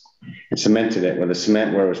piece and cemented it, where the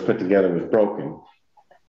cement where it was put together was broken.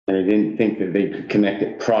 And they didn't think that they could connect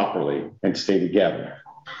it properly and stay together.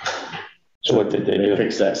 So what did they do? They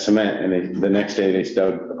fixed that cement, and the next day they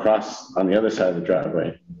dug across on the other side of the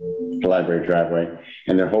driveway, the library driveway,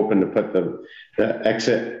 and they're hoping to put the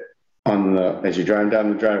exit on the, as you drive down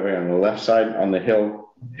the driveway on the left side, on the hill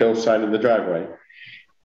side of the driveway.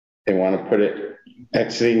 They want to put it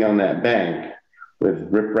exiting on that bank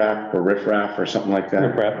with riprap or riffraff or something like that.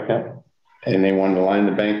 Riprap, yeah. And they wanted to line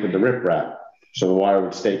the bank with the riprap so the water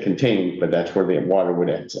would stay contained, but that's where the water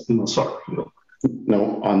would exit. No, sorry.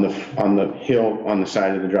 No, on the hill on the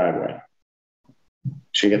side of the driveway.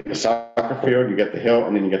 So you get the soccer field, you get the hill,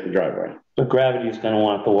 and then you get the driveway. But gravity is going to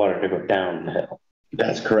want the water to go down the hill.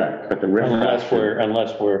 That's correct. But the riprap,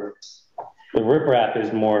 the riprap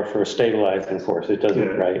is more for stabilizing force. It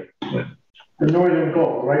doesn't, right? The northern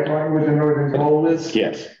goal, right? Where the northern goal is?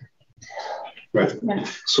 yes. Right. Yeah.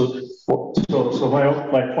 So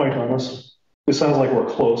my point on this, it sounds like we're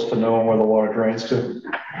close to knowing where the water drains to.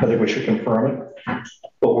 I think we should confirm it,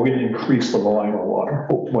 but we're going to increase the volume of water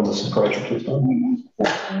when this project is done.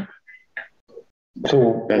 So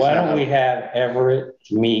why don't we have Everett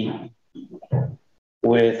meet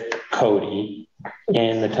with Cody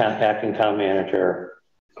and the acting town manager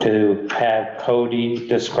to have Cody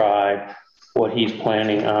describe what he's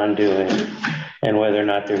planning on doing and whether or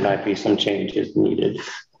not there might be some changes needed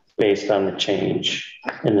based on the change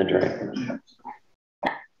in the drainage.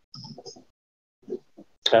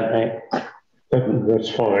 That's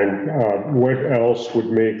fine. What else would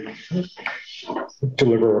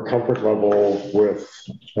deliver a comfort level with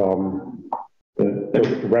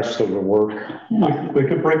the rest of the work? We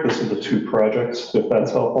could break this into 2 projects, if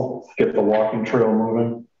that's helpful. Get the walking trail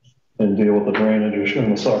moving and deal with the drainage issue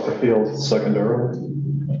in the soccer field secondarily.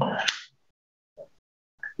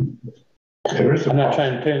 I'm not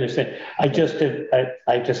trying to turn this in. I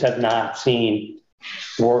just have not seen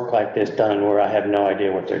work like this done where I have no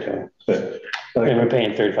idea what they're doing. And we're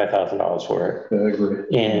paying $35,000 for it. I agree.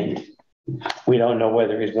 And we don't know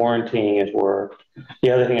whether he's warrantying his work.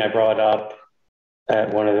 The other thing I brought up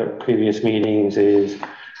at one of the previous meetings is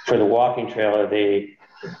for the walking trail, are they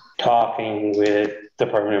talking with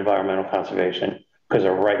Department of Environmental Conservation? Because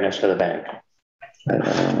they're right next to the bank. I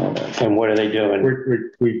don't know that. And what are they doing?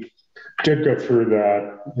 We did go through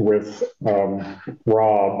that with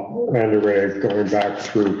Rob and Ray, going back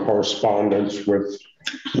through correspondence with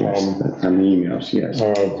on the emails, yes.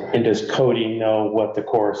 And does Cody know what the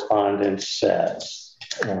correspondence says?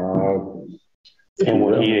 And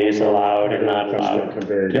what he is allowed and not allowed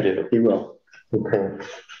to do? He will. Okay.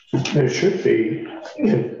 There should be,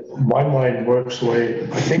 if my mind works the way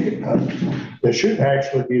I think it does, there should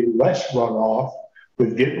actually be less runoff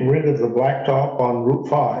with getting rid of the blacktop on Route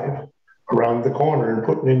 5 around the corner and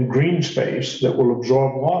putting in green space that will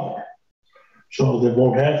absorb water. So they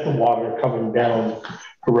won't have the water coming down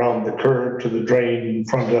around the curb to the drain in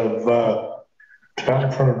front of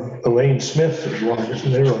Elaine Smith, is one,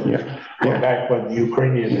 isn't there? Yeah. Back by the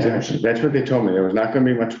Ukrainian. Exactly. That's what they told me. There was not going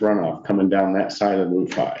to be much runoff coming down that side of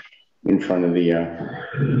Route 5 in front of the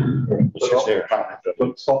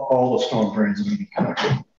all the storm drains are going to be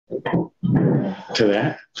connected. To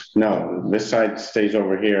that? No, this side stays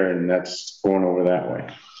over here and that's going over that way.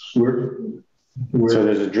 So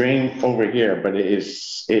there's a drain over here, but it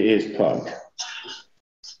is plugged.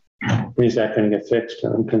 Is that going to get fixed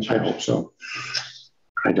on I construction? hope so.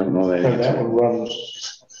 I don't know that. And that one runs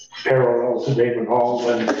parallel to Damon Hall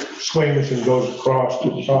and swings and goes across to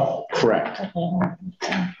the side. Correct.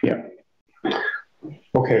 Yeah.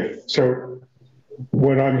 Okay, so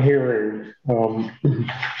what I'm hearing,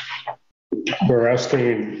 we're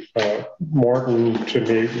asking Martin to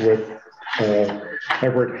meet with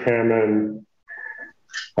Everett Hammond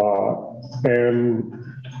and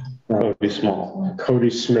Cody Small,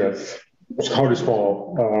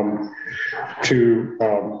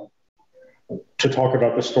 to talk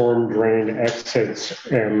about the storm drain exits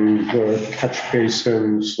and the catch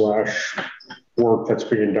basin / work that's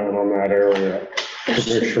being done on that area to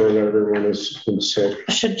make sure that everyone is safe.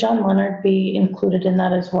 Should John Leonard be included in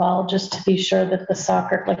that as well, just to be sure that the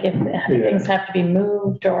soccer, like if things have to be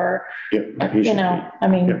moved or, you know, I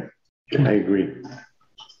mean. Yeah, I agree.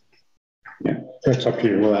 Yeah, that's up to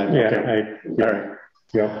you. Well, all right.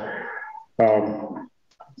 Yeah.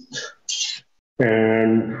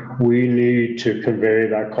 And we need to convey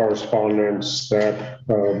that correspondence that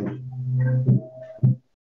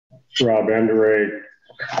Rob Anderay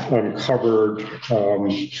uncovered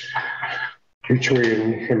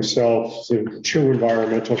between himself, the 2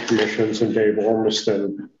 environmental commissions, and Dave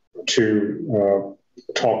Ormiston to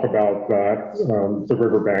talk about that, the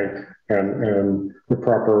riverbank and the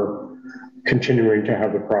proper, continuing to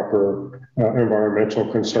have the proper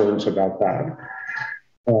environmental concerns about that.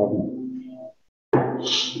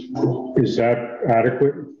 Is that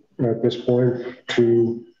adequate at this point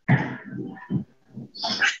to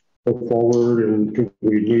go forward, and do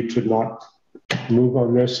we need to not move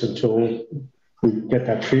on this until we get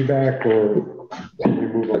that feedback, or can we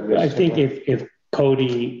move on this? I think if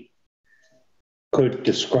Cody could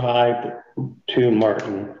describe to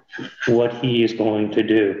Martin what he is going to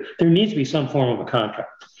do, there needs to be some form of a contract.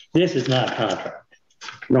 This is not a contract.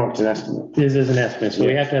 No, it's an estimate. This is an estimate, so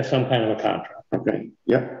we have to have some kind of a contract. Okay,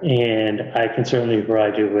 yep. And I can certainly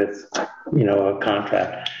provide you with, you know, a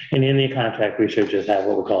contract. And in the contract, we should just have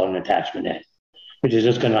what we call an attachment A, which is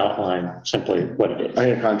just going to outline simply what it is. I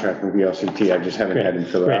had a contract with the LCT. I just haven't had him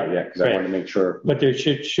fill it out yet because I want to make sure. But there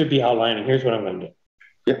should be outlining, here's what I'm going to do.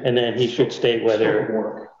 Yep. And then he should state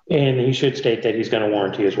whether, and he should state that he's going to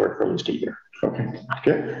warranty his work from his year. Okay,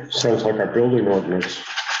 good. Sounds like our building ordinance.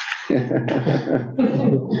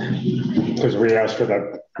 Because we asked for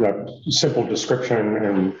that simple description,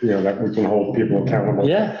 and you know that we can hold people accountable.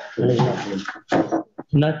 Yeah.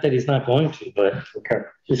 Not that he's not going to, but Okay.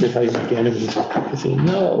 this is how you get him to say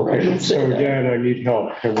no. Okay, so again, I need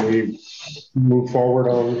help. Can we move forward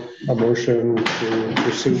on a motion to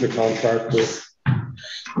pursue the contract with?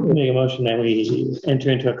 Make a motion that we enter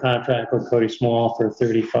into a contract with Cody Small for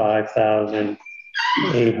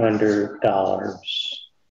 $35,800.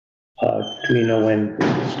 Do we know when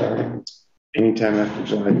this is starting? Anytime after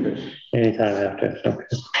July 5th. Anytime after, okay.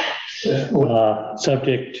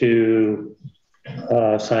 Subject to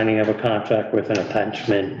signing of a contract with an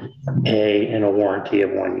attachment A and a warranty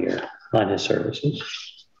of 1 year on his services.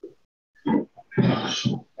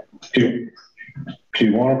 Do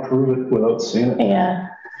you want to approve it without seeing it? Yeah,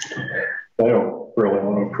 I don't really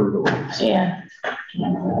want to approve it. yeah.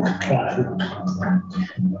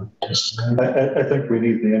 I think we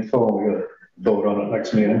need the info. We got to vote on it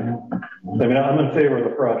next meeting. I mean, I'm in favor of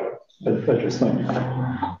the project. I just think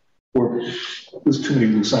there's too many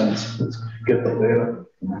loose ends. Let's get the data.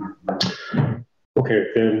 Okay,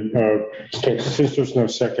 then, since there's no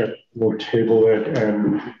second, we'll table it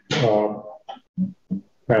and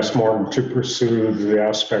ask Martin to pursue the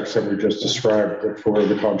aspects that we just described for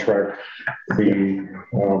the contract, the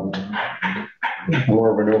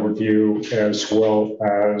more of an overview, as well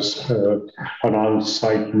as an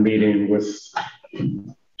on-site meeting with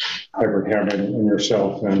Abraham and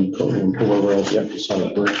yourself and whoever else you have to sign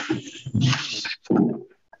up for.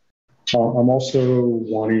 I'm also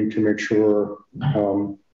wanting to make sure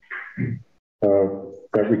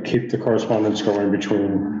that we keep the correspondence going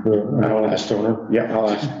between the last owner. Yeah, I'll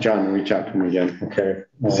ask John to reach out to him again. Okay.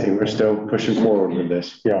 See, we're still pushing forward with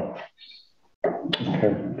this. Yeah.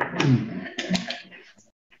 Okay.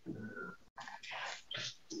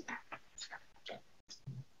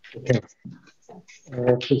 Okay.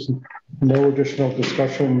 There's no additional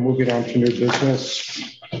discussion. Moving on to new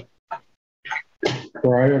business.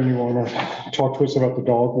 Brian, you want to talk to us about the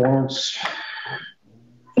dog warrants?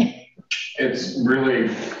 It's really a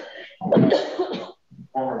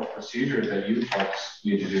form of procedure that you folks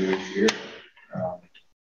need to do each year.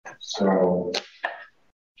 So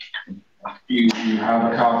you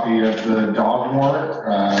have a copy of the dog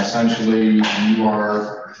warrant. Essentially, you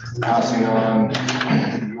are passing on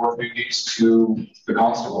your duties to the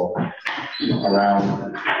constable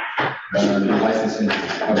around the licensing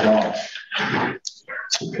of dogs.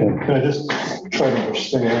 Okay. Can I just try to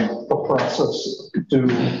understand the process?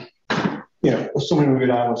 Assuming we get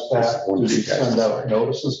on this back, do we send out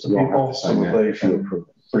notices to people so that they can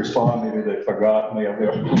respond? Maybe they forgot and they have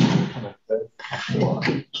their. How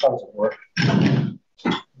does it work?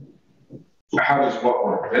 How does what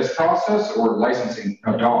work? This process or licensing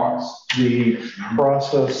of dogs? The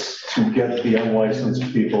process to get the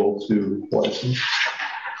unlicensed people to license.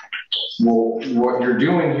 Well, what you're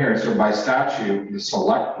doing here, so by statute, the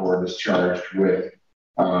select board is charged with,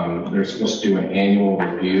 they're supposed to do an annual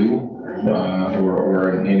review or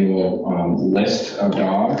an annual list of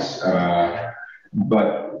dogs.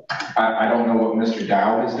 But I don't know what Mr.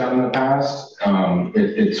 Dowd has done in the past.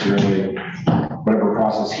 It's really whatever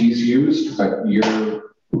process he's used, but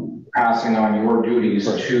you're passing on your duties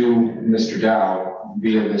to Mr. Dowd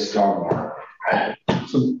via this dog warrant.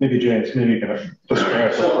 So maybe James, maybe you can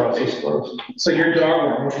describe the process for us. So your dog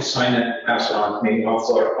warrant, once you sign it, pass it on to me,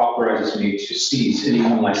 also authorizes me to seize any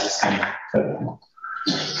unlicensed animal.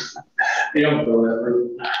 They don't go that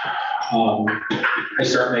route. I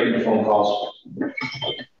start making the phone calls.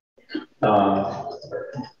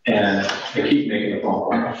 And I keep making the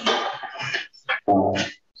phone calls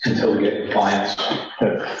until we get compliance.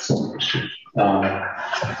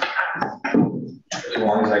 As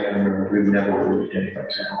long as I can remember, we've never moved anything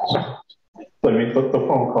else. But I mean, the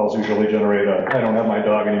phone calls usually generate I don't have my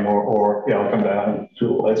dog anymore, or I'll come down and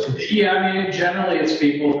do a license. Yeah, I mean, generally it's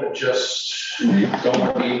people that just don't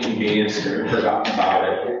want the inconvenience or forgotten about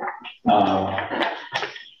it.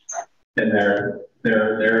 And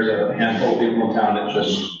there's a handful of people in town that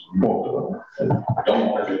just won't do it, don't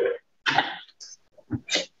want to do it.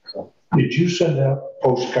 Did you send out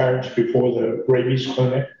postcards before the rabies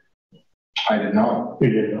clinic? I did not. You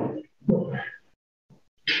did not.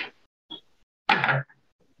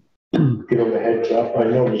 Give them a heads up. I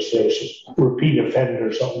noticed there's repeat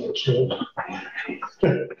offenders on this.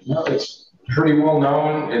 No, it's pretty well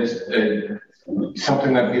known. It's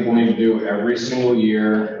something that people need to do every single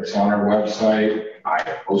year. It's on our website. I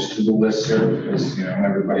post to the listserv because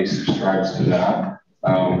everybody subscribes to that.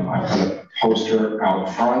 I put a poster out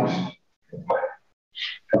front.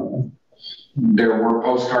 There were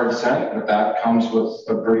postcards sent, but that comes with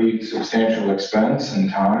a pretty substantial expense and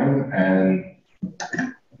time. And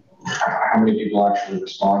how many people actually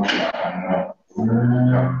respond to that? I don't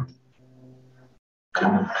know.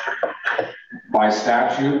 By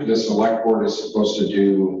statute, the select board is supposed to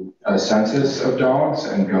do a census of dogs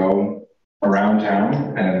and go around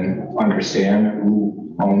town and understand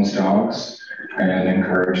who owns dogs and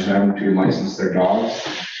encourage them to license their dogs.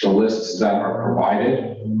 The lists that are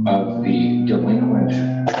provided of the delinquent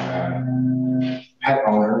pet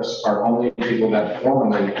owners are only people that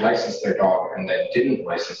formerly licensed their dog and that didn't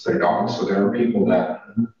license their dog. So there are people that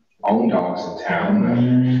own dogs in town that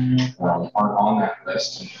aren't on that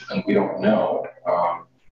list, and we don't know.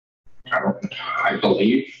 I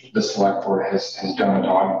believe the select board has done a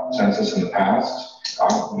dog census in the past.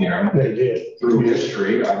 You know, They did. Through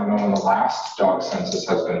history. I don't know when the last dog census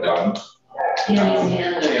has been done. Tammy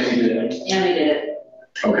did it.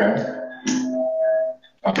 Okay.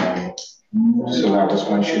 So that was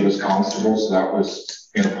when she was constable. So that was,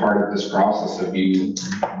 you know, part of this process of you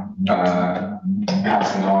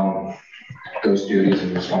passing on those duties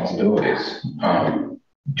and responsibilities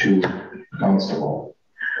to constable.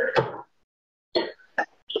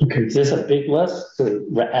 Okay, is this a big list?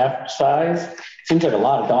 The average size? Seems like a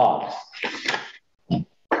lot of dogs.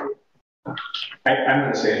 I'm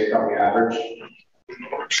going to say it's probably average.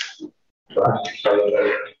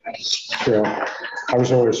 Yeah, I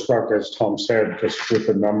was always struck, as Tom said, just with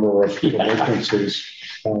the number of delinquencies.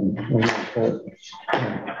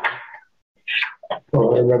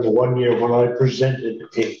 Well, I remember one year when I presented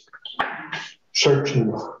a search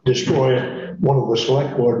and destroy one of the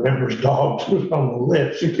select board members' dogs was on the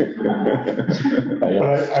list.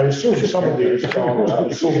 But I assume some of these dogs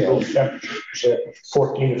are sold at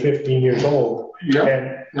 14 or 15 years old.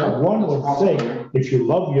 Yeah. And one would think, if you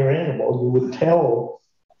love your animal, you would tell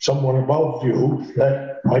someone above you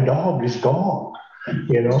that my dog is gone,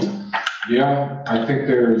 you know? Yeah, I think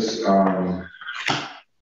there's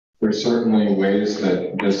certainly ways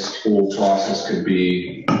that this whole process could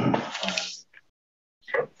be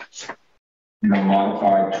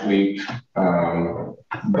modified, tweaked,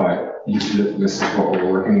 but this is what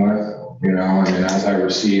we're working with. You know, I mean, as I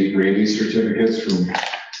receive rabies certificates from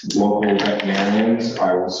local veterinarians,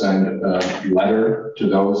 I will send a letter to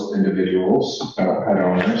those individuals, pet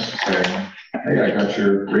owners, saying, hey, I got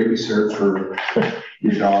your rabies cert for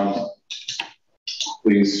your dog.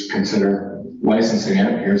 Please consider licensing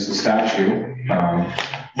it. Here's the statute.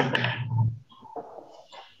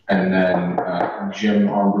 And then Jim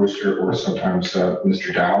Armbruster or sometimes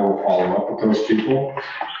Mr. Dow will follow up with those people,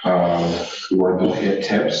 or they'll get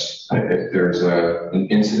tips if there's an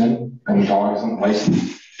incident and the dog isn't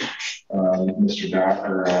licensed. Mr. Dow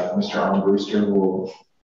or Mr. Armbruster will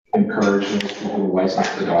encourage those people to license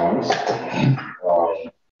the dogs.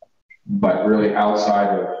 But really,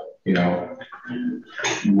 outside of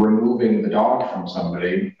removing the dog from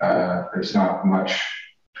somebody, there's not much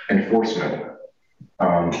enforcement.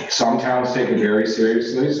 Some towns take it very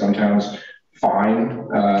seriously. Some towns fine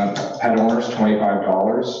pet owners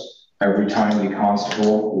 $25 every time the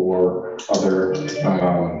constable or other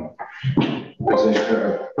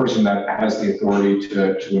person that has the authority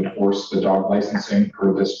to enforce the dog licensing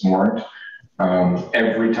per this warrant.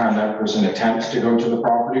 Every time that person attempts to go to the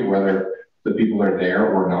property, whether the people are there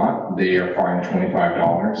or not, they are fined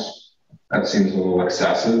 $25. That seems a little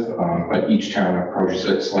excessive, but each town approaches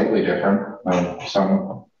it slightly different.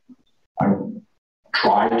 Some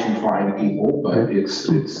try to find people, but it's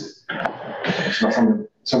not something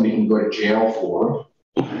somebody can go to jail for.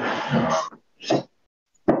 So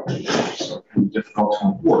it's difficult to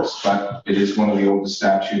enforce, but it is one of the oldest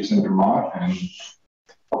statutes in Vermont, and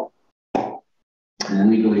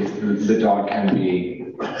legally the dog can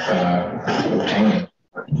be obtained.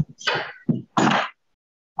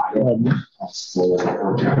 I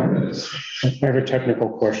have a technical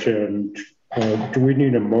question. Do we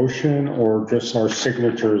need a motion or just our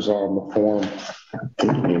signatures on the form? Do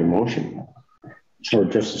we need a motion? Or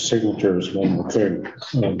just the signatures, one more thing?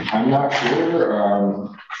 I'm not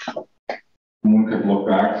sure. One could look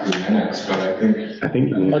back through the minutes, but I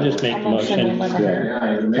think I'll just make a motion.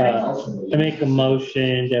 Yeah, you can make a motion. I make a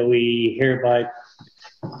motion that we hereby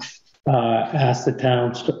ask the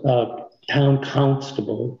town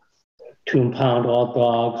constable to impound all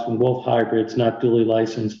dogs and wolf hybrids not duly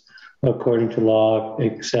licensed according to law,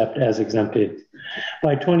 except as exempted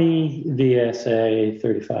by 20 VSA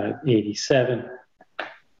 3587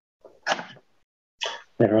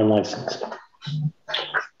 that are unlicensed. I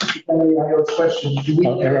have a question. Do we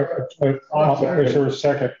Is there a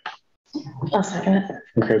second? I'll second it.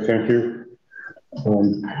 Okay, thank you.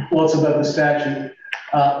 Well, it's about the statute.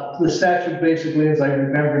 The statute basically, as I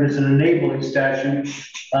remember, is an enabling statute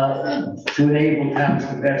to enable towns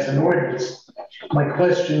to pass an ordinance. My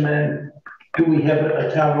question then do we have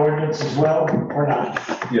a town ordinance as well, or not?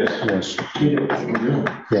 Yes. Yes, We do.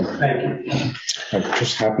 yeah. Thank you. I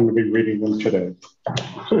just happened to be reading them today.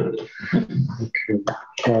 Okay.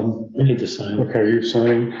 We need to sign. Okay, you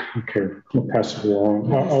signing? Okay, we'll pass it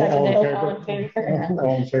along. All in favor? All in favor?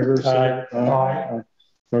 All in favor? say Aye.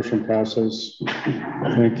 Motion passes.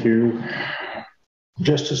 Thank you.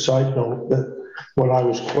 Just a side note that when I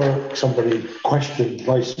was clerk, somebody questioned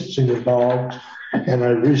licensing of dogs, and I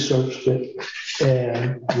researched it,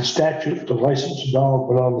 and the statute to license a dog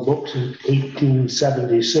went on the books in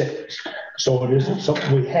 1876, so it isn't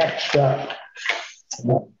something we hatched up.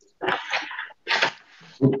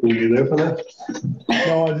 Were you there for that?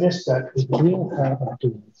 No, I missed that.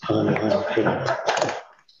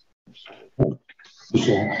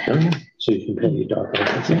 So you can pay your dog.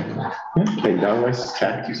 Hey, dog license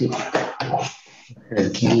tax.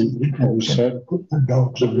 Okay, all set? Put the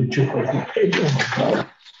dogs in the children.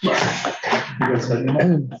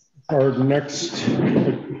 Our next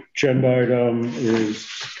agenda item is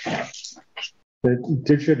the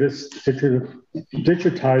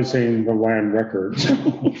digitizing the land records.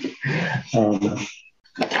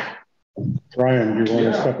 Brian, do you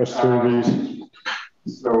want to step us through these?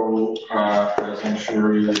 So, as I'm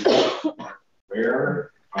sure you're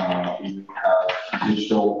aware, we have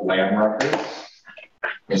digital land records.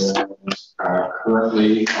 And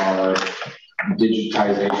currently, our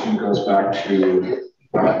digitization goes back to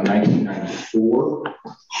 1994,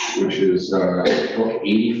 which is book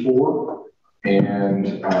 84. And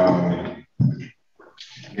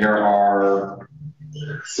there are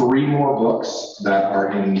 3 more books that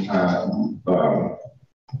are in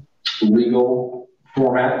legal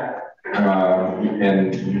format.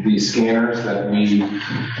 And the scanners that we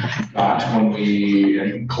got when we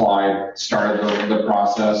and Clyde started the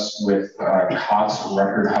process with COTS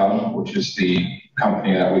Record Hub, which is the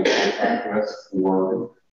company that we contract with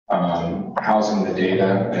for housing the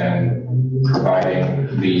data and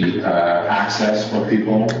providing the access for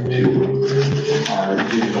people to our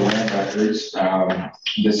digital land records.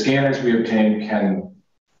 The scanners we obtained can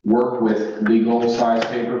work with legal size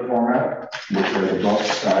paper format, which are the book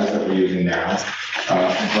size that we're using now.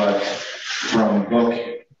 But from book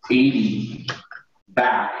 80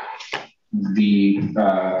 back, the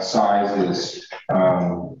size is,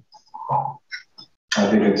 I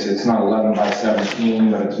think it's not 11 by 17,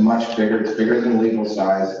 but it's much bigger. It's bigger than legal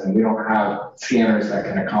size, and we don't have scanners that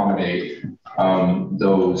can accommodate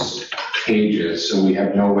those pages. So we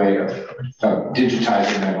have no way of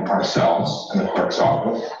digitizing them ourselves in the clerk's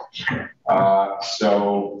office.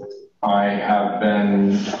 So I have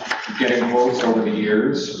been getting quotes over the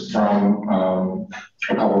years from a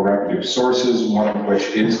couple of reputable sources, one of which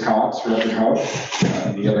is COTS Record Hub.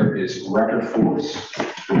 The other is Record Force,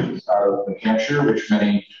 which is out of New Hampshire, which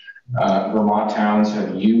many Vermont towns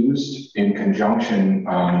have used in conjunction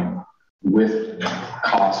with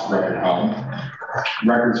COTS Record Hub.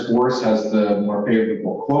 Records Force has the more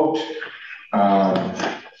favorable quote,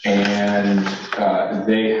 and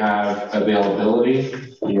they have availability,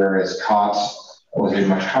 whereas COTS was a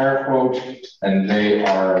much higher quote, and they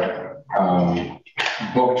are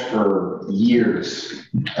booked for years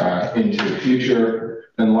into the future,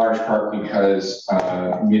 in large part because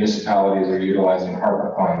municipalities are utilizing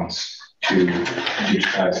ARPA funds to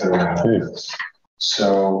digitize their records.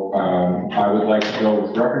 So I would like to go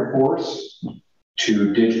with Record Force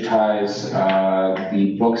to digitize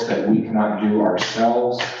the books that we cannot do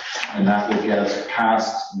ourselves, and that would get us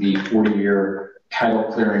past the 40-year title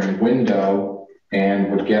clearing window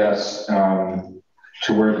and would get us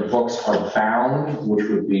to where the books are bound, which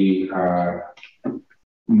would be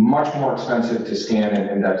much more expensive to scan and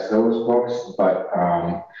index those books, but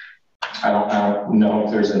I don't know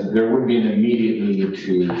if there would be an immediate need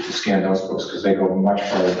to scan those books because they go much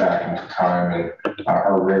farther back into time and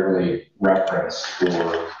are rarely referenced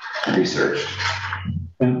for research.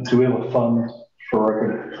 And do we have a fund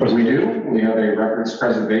for record? We do. We have a records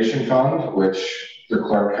preservation fund, which the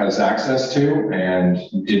clerk has access to, and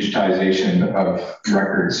digitization of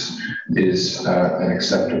records is an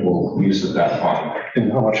acceptable use of that fund.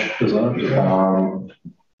 And how much is that?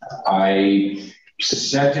 I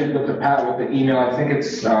sent it with the email. I think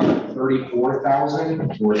it's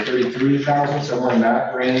 34,000 or 33,000, somewhere in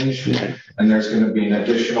that range. And there's going to be an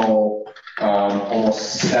additional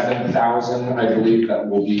almost 7,000, I believe, that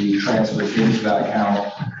will be transferred into that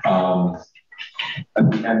account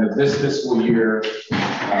at the end of this fiscal year,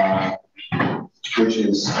 which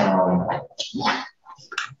is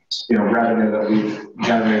revenue that we've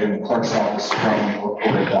generated in the clerk's office from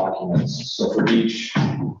recorded documents. So for each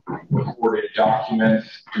recorded document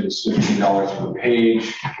is $15 per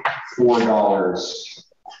page, $4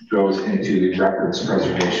 goes into the records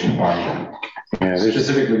preservation fund, Yeah,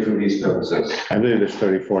 specifically for these purposes. I believe there's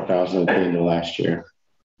 34,000 at the end of last year.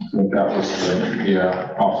 I think that was,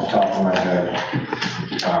 yeah, off the top of my head.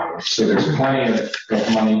 So there's plenty of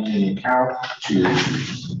money in the account to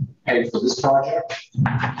pay for this project.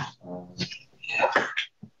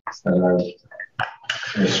 And I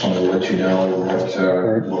just wanted to let you know what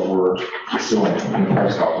we're doing in the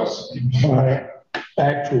clerk's office. I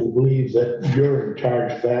actually believe that you're in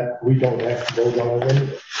charge of that. We don't have to vote on it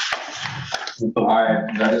anyway.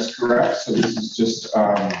 That is correct. So this is just,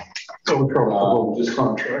 So we probably have to vote this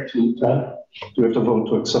contract. Do we have to vote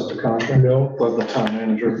to accept the contract? No. Let the town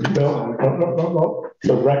manager? No.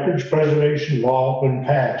 The records preservation law, when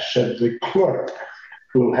passed, said the clerk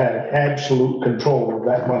will have absolute control of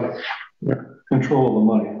that money. Control of the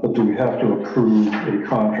money, but do we have to approve a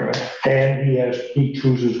contract? And he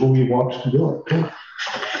chooses who he wants to do it.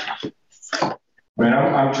 I mean,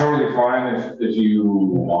 I'm totally fine if you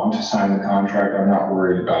want to sign the contract. I'm not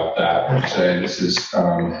worried about that. I'd say this is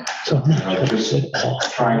just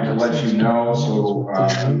trying to let you know. So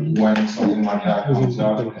when something like that comes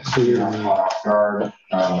up, you're not caught off guard.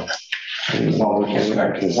 With all the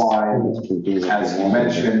respect to why, as you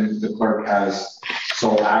mentioned, the clerk has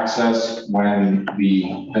sole access when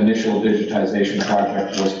the initial digitization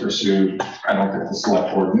project was pursued. I don't think the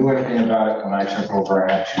select board knew anything about it. When I took over,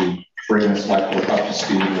 I had to bring the select board up to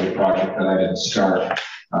speed with a project that I didn't start.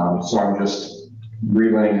 So I'm just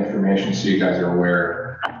relaying information so you guys are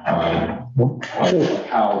aware of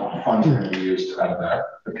how funds are going to be used out of that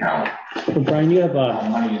account. Well, Brian, you have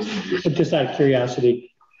money is going to be used. just out of curiosity,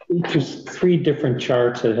 there's 3 different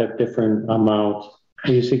charts that have different amounts.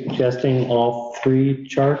 Are you suggesting all 3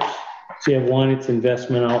 charts? So you have one, it's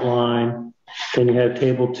investment outline. Then you have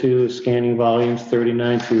table 2, scanning volumes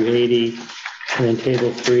 39 through 80. And then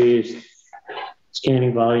table 3 is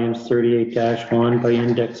scanning volumes 38-1 by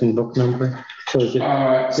index and book number. So is it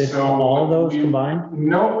so all those combined?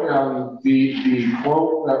 No, the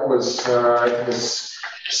quote that was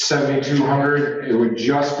 7,200, it would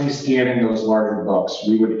just be scanning those larger books.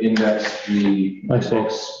 We would index the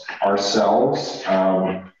books ourselves.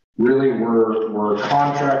 Really, we're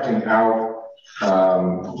contracting out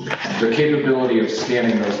the capability of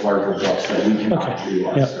scanning those larger books that we cannot do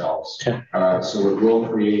ourselves. So it will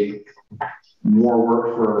create more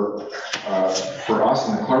work for us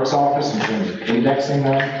in the clerk's office in terms of indexing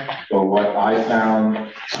them. But what I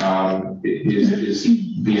found is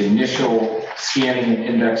the initial scanning and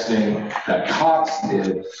indexing that COTS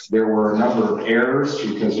did, there were a number of errors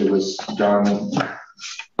because it was done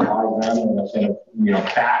by them in a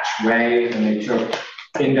batch way, and they took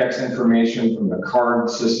index information from the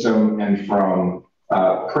card system and from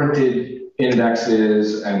printed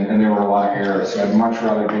indexes, and there were a lot of errors. So I'd much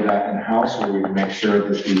rather do that in-house where we can make sure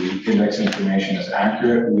that the index information is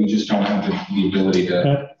accurate. We just don't have the ability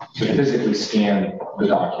to physically scan the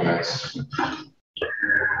documents.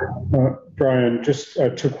 Brian, just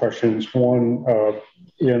 2 questions. One,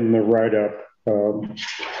 in the write-up,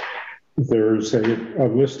 there's a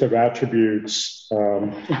list of attributes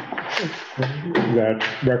that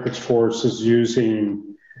Records Force is using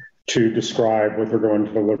to describe what they're going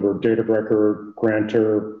to deliver: date of record,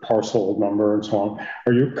 grantor, parcel number, and so on.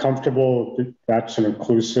 Are you comfortable that that's an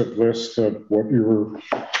inclusive list of what you were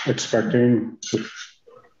expecting?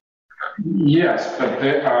 Yes, but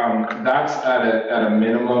that's at a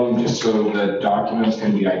minimum, just so the documents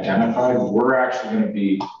can be identified. We're actually going to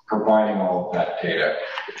be providing all of that data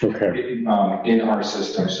in our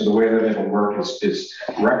system. So the way that it'll work is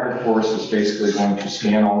Record Force is basically going to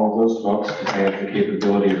scan all of those books because they have the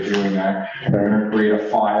capability of doing that. They're going to create a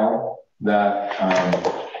file that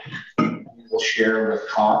we'll share with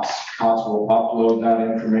COTS. COTS will upload that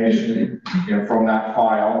information from that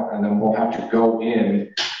file, and then we'll have to go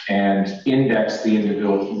in and index the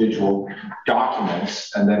individual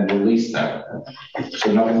documents and then release them.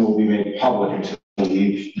 So nothing will be made public until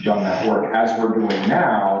we've done that work, as we're doing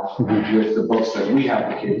now with the books that we have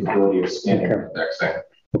the capability of scanning and indexing.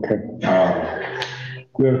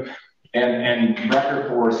 And Record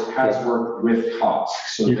Force has worked with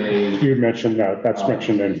COTS, so you mentioned that. That's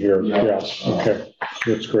mentioned in here. Yes. Okay,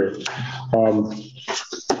 that's great.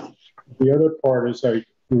 The other part is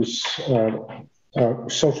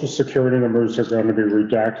Social Security numbers are going to be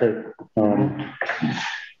redacted from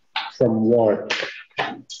what?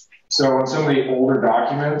 So in some of the older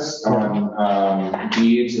documents on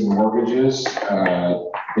deeds and mortgages,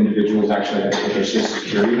 individuals actually had to put their social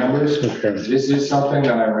security numbers. Okay. This is something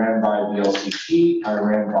that I ran by VLCT, I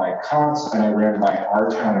ran by COTS, and I ran by our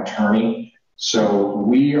town attorney. So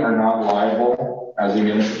we are not liable as a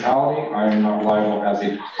municipality. I am not liable as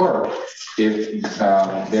a clerk if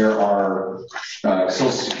there are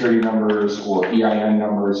social security numbers or EIN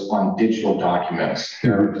numbers on digital documents.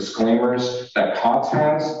 There are disclaimers that COTS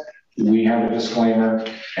has. We have a disclaimer,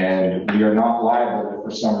 and we are not liable if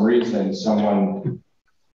for some reason someone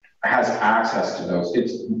has access to those.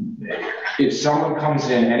 If someone comes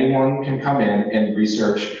in, anyone can come in and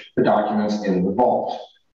research the documents in the vault,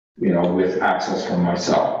 you know, with access from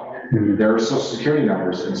myself. Mm-hmm. There are social security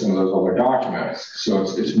numbers in some of those other documents. So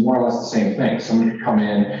it's more or less the same thing. Someone can come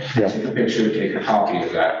in, take a picture, take a copy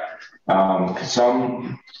of that.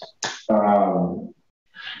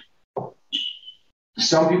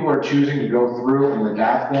 Some people are choosing to go through and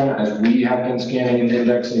redact them, as we have been scanning and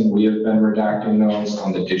indexing. We have been redacting those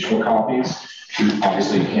on the digital copies.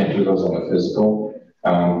 Obviously, you can't do those on the physical,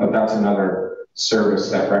 but that's another service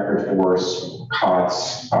that Record Force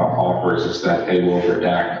COTS offers, is that they will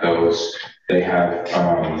redact those. They have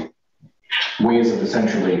ways of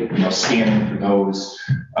essentially, you know, scanning for those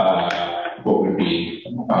what would be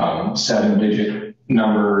 7-digit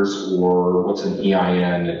numbers, or what's an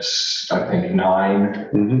EIN? It's, I think, 9.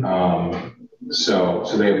 Mm-hmm. So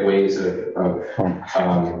they have ways of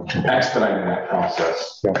expediting that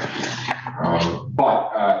process.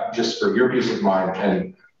 But just for your peace of mind,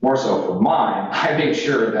 and more so for mine, I made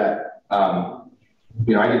sure that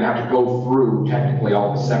you know, I didn't have to go through technically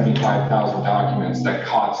all the 75,000 documents that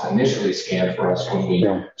COTS initially scanned for us when we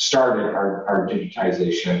started our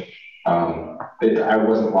digitization. I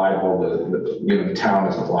wasn't liable, you know, the town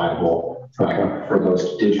isn't liable for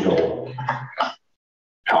those digital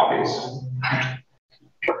copies.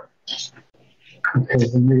 Okay,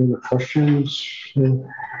 any other questions?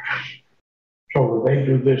 So they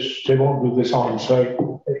do this, they won't do this on site?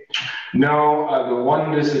 No, the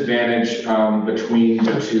one disadvantage between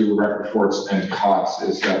the two, Record Force and COTS,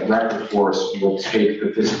 is that Record Force will take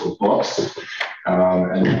the physical books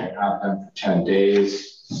and they'll have them for 10 days.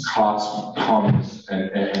 COTS comes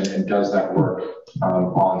and does that work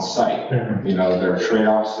on site. You know, there are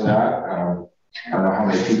trade-offs to that. I don't know how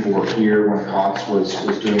many people were here when COTS was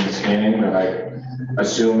doing the scanning, but I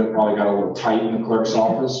assume it probably got a little tight in the clerk's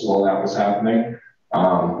office while that was happening.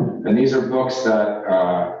 And these are books that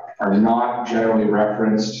are not generally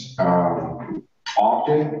referenced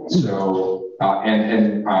often. So,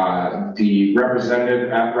 the representative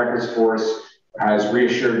at Records Force has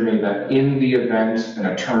reassured me that in the event an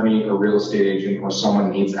attorney or real estate agent or someone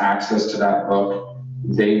needs access to that book,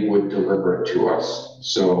 they would deliver it to us.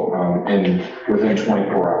 So, within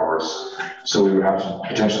 24 hours. So we would have to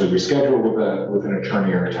potentially reschedule with an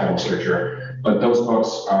attorney or a title searcher. But those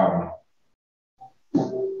books,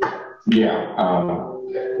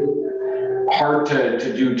 hard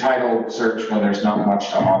to do title search when there's not much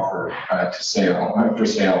to offer for sale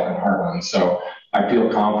in Hartland. So I feel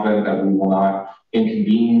confident that we will not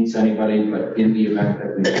inconvenience anybody, but in the event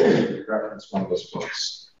that we reference one of those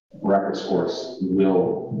books, Records Force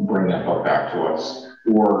will bring that book back to us,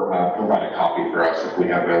 or provide a copy for us if we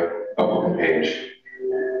have a book and page.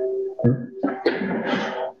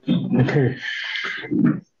 Okay.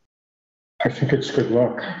 I think it's good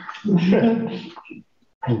luck.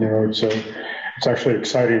 You know, it's actually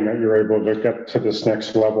exciting that you're able to get to this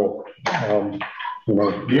next level. You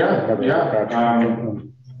know,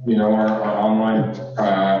 you know, our online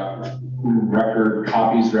record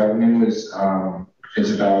copies revenue is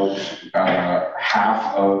about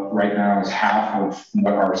half of, right now is half of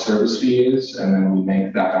what our service fee is, and then we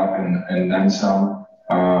make that up and then some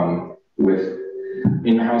with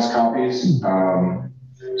in-house copies.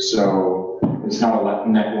 So it's not a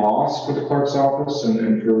net loss for the clerk's office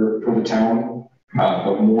and for the town,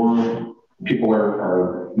 but more people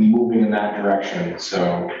are moving in that direction.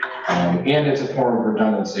 So, and it's a form of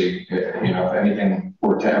redundancy. You know, if anything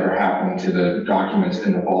were to ever happen to the documents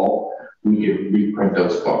in the vault, we could reprint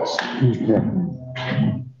those books. Yeah.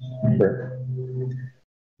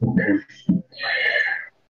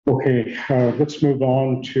 Okay, let's move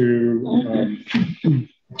on to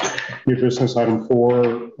new business item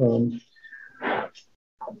 4.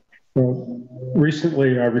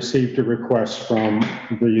 Recently, I received a request from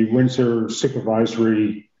the Windsor Southeast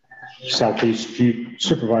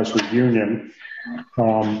Supervisory Union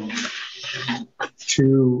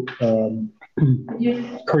to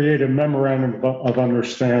create a memorandum of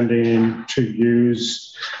understanding to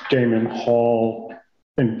use Damon Hall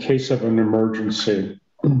in case of an emergency.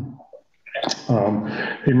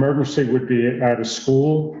 The emergency would be at a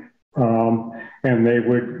school, and they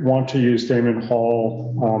would want to use Damon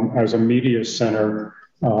Hall as a media center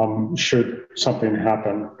should something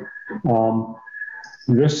happen.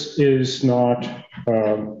 This is not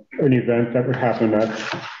an event that would happen at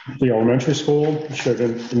the elementary school. Should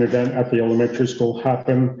an event at the elementary school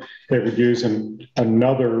happen, they would use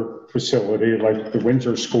another facility like the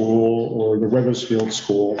Windsor School or the Weathersfield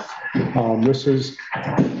School. This is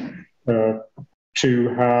to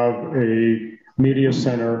have a media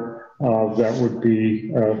center that would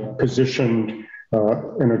be positioned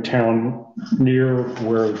in a town near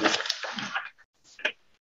where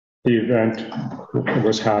the event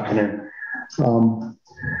was happening.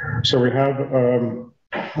 So we have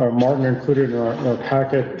Martin included in our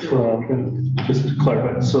packet. Just to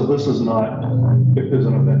clarify, so this is not, if there's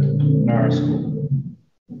an event in our school,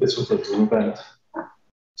 this was an event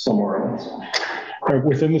somewhere else.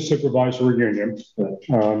 Within the supervisory union,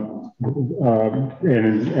 and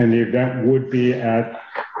the event would be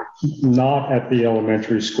not at the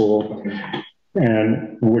elementary school,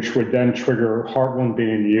 and which would then trigger Hartland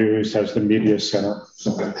being used as the media center.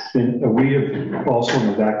 Okay. And we have also an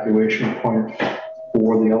evacuation point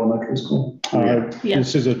for the elementary school?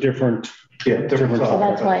 This is a different. Yeah, different. So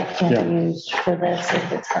that's why it can't be used for this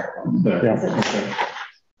if it's Hartland.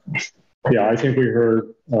 Yeah, I think we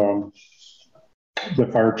heard the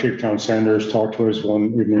Fire Chief John Sanders talked to us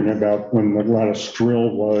one evening about when the latest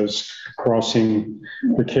drill was crossing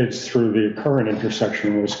the kids through the current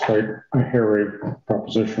intersection was quite a hairy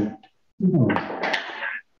proposition.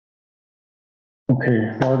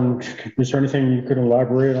 Okay, Martin, is there anything you could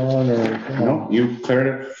elaborate on? Or no, you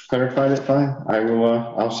clarified it fine.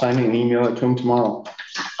 I'll sign it and email it to him tomorrow.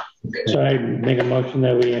 Okay. So I make a motion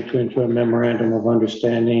that we enter into a memorandum of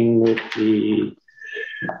understanding with the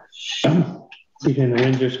between the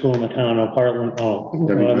Windsor School and the town of Hartland.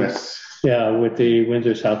 With the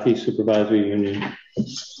Windsor Southeast Supervisory Union.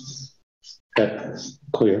 That's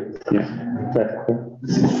clear. Yeah. That's clear.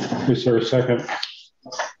 Is there a second?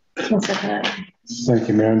 I'll second it. Thank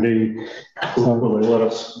you, Mandy. Will they let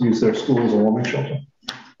us use their school as a warming shelter?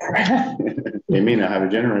 They may not have a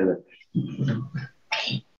generator.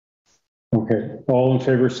 Okay, all in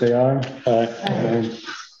favor say aye. Aye.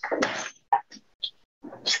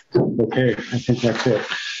 Okay, I think that's it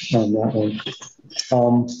on that one.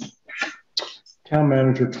 Town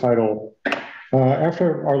manager title.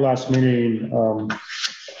 After our last meeting,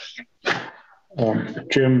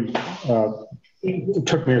 Jim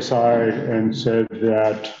took me aside and said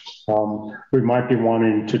that we might be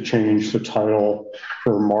wanting to change the title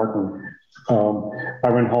for Martin. I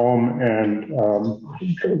went home and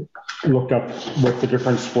looked up what the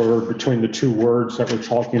difference were between the two words that we're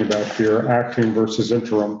talking about here, acting versus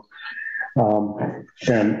interim. I'm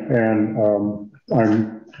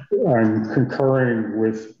concurring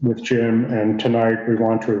with Jim, and tonight we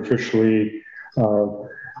want to officially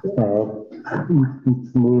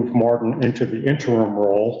move Martin into the interim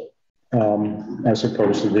role as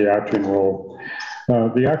opposed to the acting role.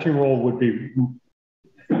 The acting role would be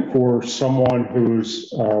for someone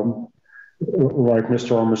who's like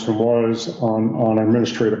Mr. Emerson was on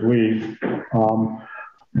administrative leave, or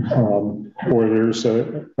there's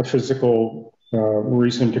a physical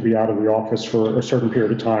reason to be out of the office for a certain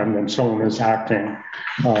period of time, then someone is acting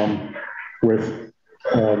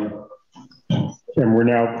and we're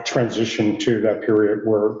now transitioned to that period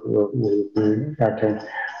where we're acting.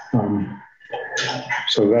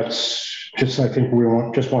 So that's just, I think we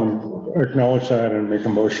want to acknowledge that and make a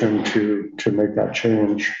motion to make that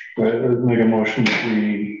change. Make a motion that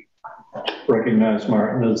we recognize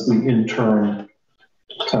Martin as the interim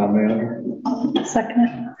town manager.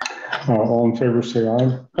 Second. All in favor say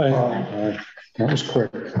aye. Aye. Aye. That was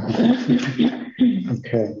quick.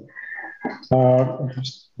 Okay.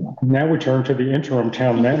 Now we turn to the interim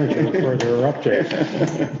town manager for further update.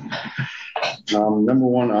 Number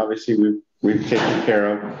one, obviously we've taken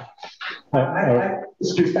care of.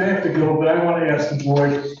 Excuse me, I have to go, but I want to ask the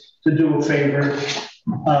board to do a favor.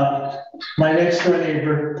 My next door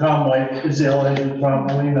neighbor, Tom White, is ill, as you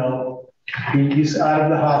probably know. He's out of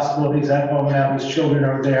the hospital. He's at home now. His children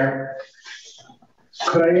are there.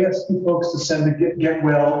 Could I ask you folks to send a get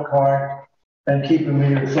well card and keep him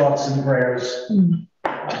in your thoughts and prayers?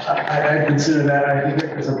 I consider that, I think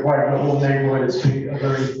as a part of the whole neighborhood, it's a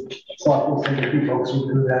very thoughtful thing if you folks would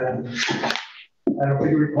do that. I don't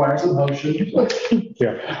think it requires a motion.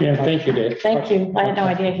 Yeah, thank you, Dave. Thank you. I had no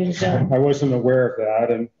idea he was ill. I wasn't aware of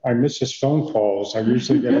that, and I miss his phone calls. I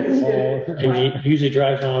usually get a call. And he usually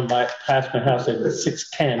drives on past my house at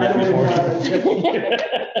 6:10 every morning.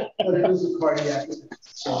 But it is a cardiac.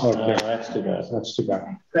 So, Okay, that's too bad. that's too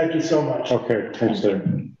bad. thank you so much. Okay, thanks, Dave.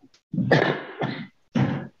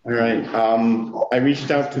 All right, I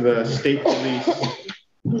reached out to the state police.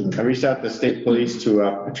 I reached out to the state police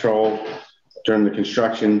to patrol during the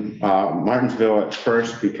construction. Martinsville at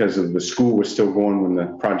first, because of the school was still going when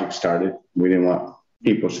the project started. We didn't want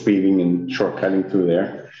people speeding and shortcutting through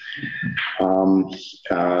there.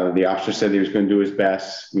 The officer said he was going to do his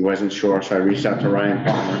best. He wasn't sure, so I reached out to Ryan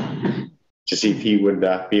Palmer to see if he would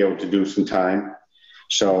be able to do some time.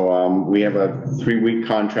 So we have a 3-week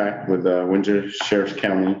contract with Windsor Sheriff's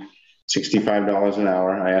County, $65 an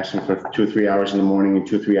hour. I asked him for 2 or 3 hours in the morning and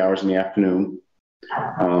 2 or 3 hours in the afternoon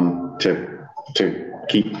to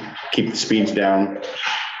keep the speeds down,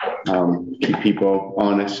 keep people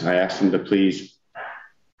honest. I asked him to please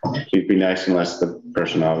be nice unless the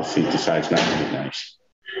person obviously decides not to be nice.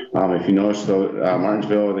 If you notice though,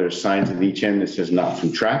 Martinsville, there's signs at each end that says not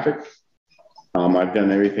through traffic. I've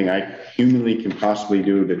done everything I humanly can possibly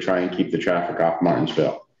do to try and keep the traffic off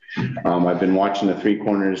Martinsville. I've been watching the Three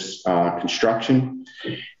Corners construction,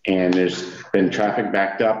 and there's been traffic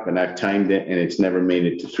backed up, and I've timed it, and it's never made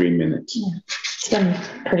it to 3 minutes. Yeah. It's been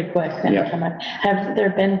pretty quick. Yeah. Have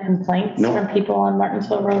there been complaints from people on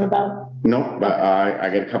Martinsville Road about? No, but I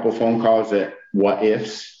got a couple phone calls at what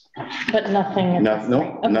ifs. But nothing.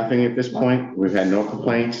 Nothing at this point. We've had no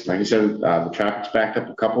complaints. Like I said, the traffic's backed up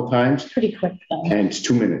a couple times. Pretty quick though. And it's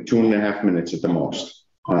 2 minutes, 2.5 minutes at the most.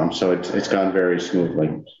 So it's gone very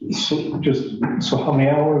smoothly. So how many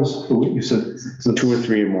hours? You said 2 or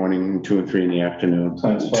 3 in the morning, 2 or 3 in the afternoon.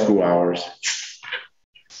 2 hours.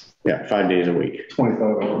 Yeah, 5 days a week. 25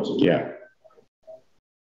 hours a week. Yeah.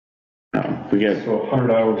 We get so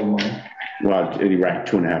 100 hours a month. Well, right,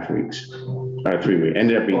 2.5 weeks. 3 weeks.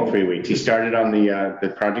 Ended up being 3 weeks. He started on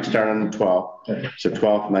the project started on the 12th. So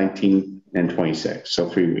 12th, 19th, and 26th. So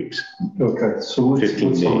 3 weeks. Okay. So what's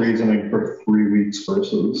the reasoning for 3 weeks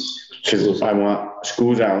versus? Because I want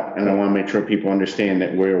schools out, and I want to make sure people understand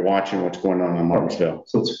that we're watching what's going on in Martinsville.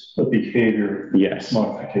 So it's a behavior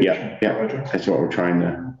modification. Yeah. That's what we're trying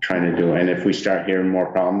to do. And if we start hearing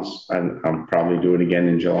more problems, I'll probably do it again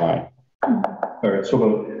in July. All right.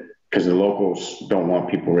 So because the locals don't want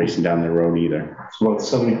people racing down the road either. It's about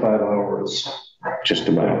 75 hours. Just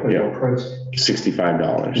about, yeah. Price.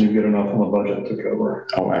 $65. And you get enough on the budget to cover.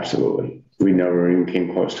 Oh, absolutely. We never even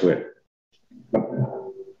came close to it.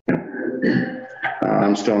 Yeah.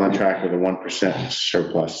 I'm still on track with a 1%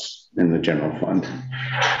 surplus in the general fund.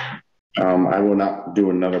 I will not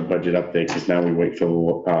do another budget update because now we wait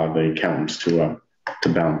for the accountants to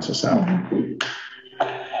balance us out.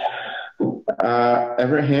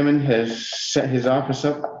 Everett Hammond has set his office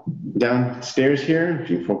up downstairs here. If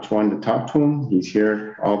you folks wanted to talk to him, he's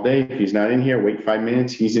here all day. If he's not in here, wait 5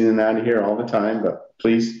 minutes. He's in and out of here all the time, but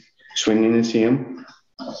please swing in and see him.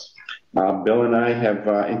 Bill and I have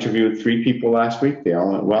interviewed 3 people last week. They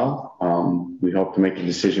all went well. We hope to make a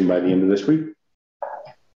decision by the end of this week.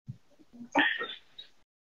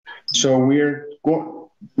 So we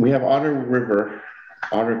have Otter River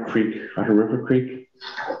Creek,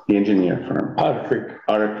 the engineer firm.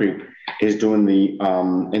 Otter Creek is doing the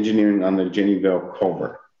engineering on the Jennyville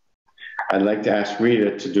culvert. I'd like to ask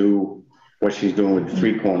Rita to do what she's doing with the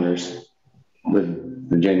Three Corners with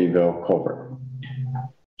the Jennyville culvert.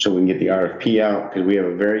 So we can get the RFP out, because we have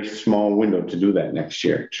a very small window to do that next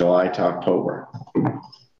year, July to October.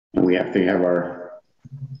 And we have to have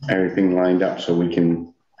everything lined up so we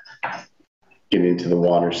can get into the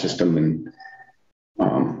water system. And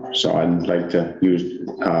so I'd like to use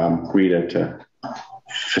Rita to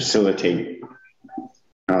facilitate, do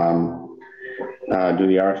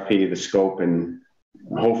the RFP, the scope, and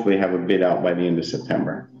hopefully have a bid out by the end of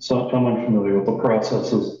September. So if I'm unfamiliar with the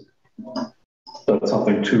processes, that's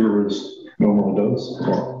something Tours normally does.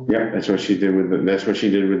 Yeah, that's what she did with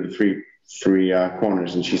the three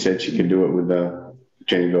corners, and she said she could do it with the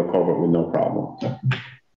Jennyville culvert with no problem.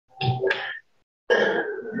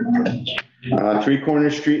 Three corner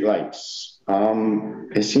street lights.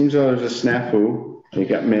 It seems though there's a snafu. They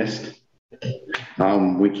got missed.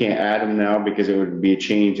 We can't add them now because it would be a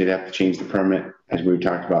change. They'd have to change the permit, as we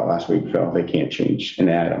talked about last week, Phil. They can't change and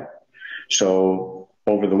add them. So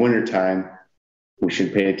over the winter time, we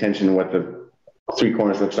should pay attention to what the three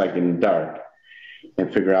corners looks like in the dark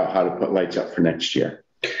and figure out how to put lights up for next year.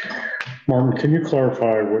 Martin, can you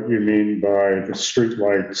clarify what you mean by the street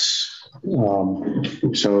lights?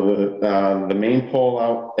 So the main pole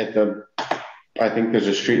out at I think there's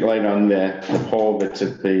a street light on the pole that's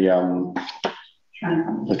at the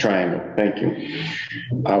triangle. Thank you.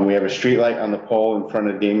 We have a street light on the pole in front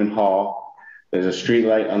of Damon Hall. There's a street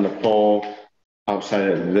light on the pole outside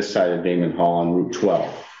of this side of Damon Hall on Route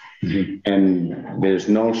 12. and there's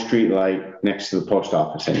no street light next to the post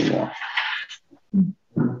office anymore.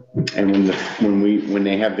 And when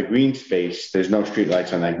they have the green space, there's no street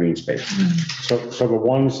lights on that green space. So the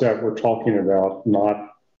ones that we're talking about not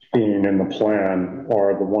being in the plan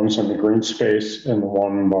are the ones in the green space and the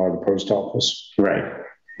one by the post office. Right,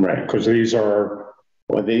 right. Because these are,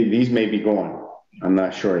 well, these may be gone. I'm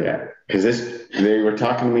not sure yet. Because they were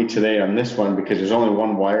talking to me today on this one because there's only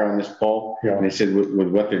one wire on this pole. Yeah. And they said with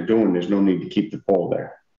what they're doing, there's no need to keep the pole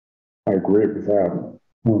there. I agree with that.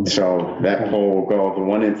 So that pole will go. The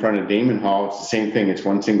one in front of Damon Hall, it's the same thing. It's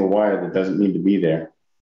one single wire that doesn't need to be there.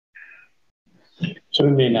 So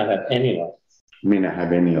we may not have any lights. May not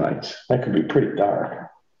have any lights. That could be pretty dark.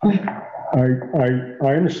 I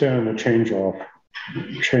understand the change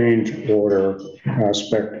order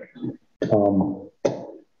aspect.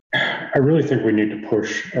 I really think we need to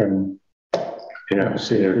push and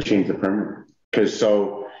change the permit. Because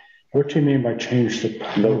so, what do you mean by change the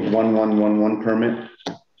 1111 permit?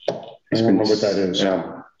 I don't know what that is.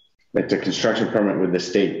 It's a construction permit with the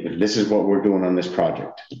state. This is what we're doing on this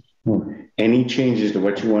project. Any changes to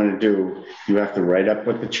what you want to do, you have to write up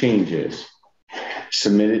what the change is,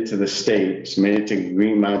 submit it to the state, submit it to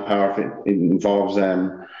Green Mountain Power if it involves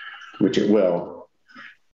them, which it will,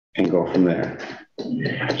 and go from there.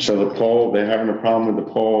 So the pole, they're having a problem with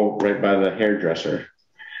the pole right by the hairdresser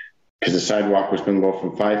because the sidewalk was going to go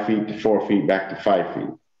from 5 feet to 4 feet back to 5 feet.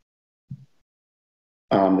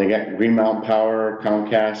 They got Green Mountain Power,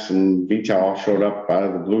 Comcast, and Vita all showed up out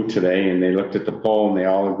of the blue today, and they looked at the pole and they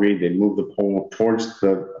all agreed they'd move the pole towards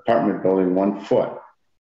the apartment building 1 foot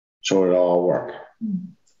so it'll all work.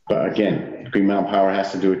 But again, Green Mountain Power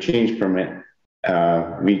has to do a change permit.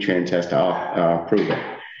 V-Trans has to approve it.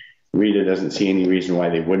 Rita doesn't see any reason why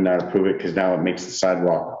they would not approve it because now it makes the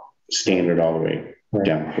sidewalk standard all the way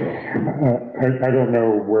down through. I don't know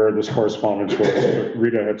where this correspondence was, but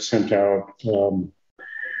Rita had sent out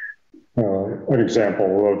an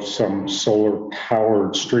example of some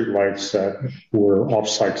solar-powered streetlights that were off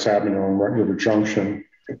Sykes Avenue and Red River Junction.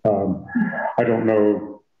 I don't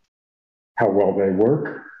know how well they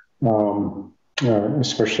work,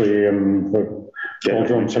 especially in the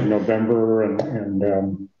doldrums of November and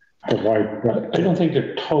the light. I don't think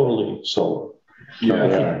they're totally solar.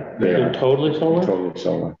 Yeah, they're totally solar? Totally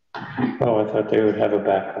solar. Oh, I thought they would have a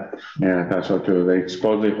backup. Yeah, that's what too. They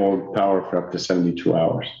supposedly hold power for up to 72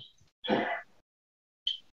 hours.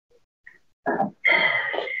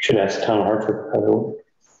 Should ask Town of Hartford.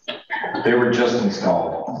 They were just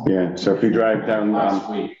installed. Yeah, so if you drive down last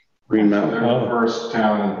week, Green Mountain. They're the first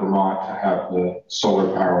town in Vermont to have the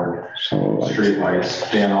solar powered street lights.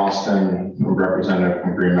 Dan Austin, a representative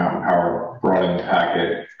from Green Mountain Power, brought in the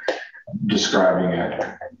packet describing it.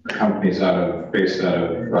 The company's based out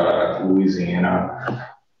of Louisiana.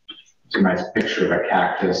 It's a nice picture of a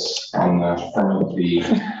cactus on the front of the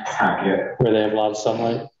packet. Where they have a lot of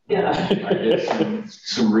sunlight? Yeah. I did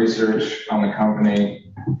some research on the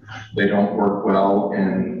company. They don't work well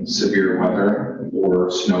in severe weather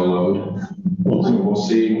or snow load. So we'll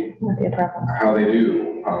see how they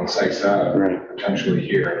do on Sykes Ave, right, potentially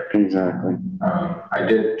here. Exactly. I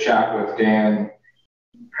did chat with Dan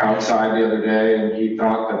outside the other day, and he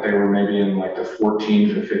thought that they were maybe in like the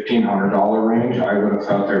 $1,400 to $1,500 range. I would have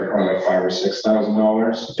thought they were probably like $5,000 or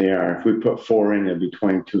 $6,000. They are. If we put 4 in, it'd be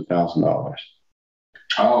 $22,000.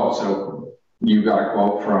 Oh, so you got a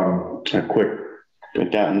quote from a quick,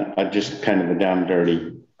 just kind of a down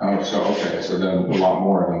dirty. Oh, so okay, so then a lot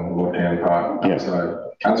more than what Dan thought. Yes.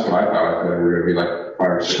 That's what I thought. I thought they were going to be like 5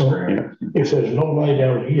 or 6 grand. If there's no light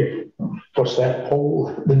out here, what's that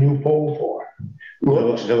pole, the new pole for?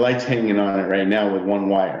 The light's hanging on it right now with 1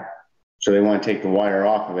 wire. So they want to take the wire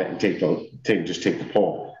off of it and just take the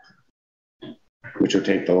pole, which will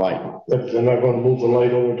take the light. But they're not going to move the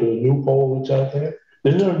light over to the new pole that's out there?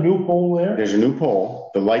 Isn't there a new pole there? There's a new pole.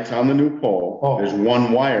 The light's on the new pole. Oh. There's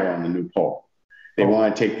 1 wire on the new pole. They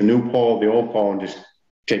want to take the new pole, the old pole, and just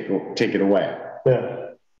take it away. Yeah.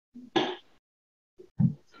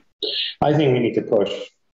 I think we need to push.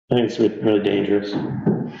 I think it's really dangerous.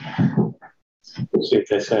 We'll see what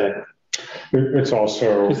they say. It's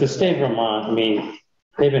also... Because the state of Vermont, I mean,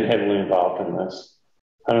 they've been heavily involved in this.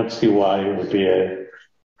 I don't see why it would be a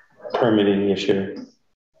permitting issue.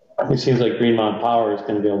 It seems like Green Mountain Power is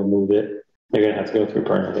going to be able to move it. They're going to have to go through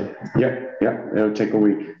permitting. Yep. It'll take a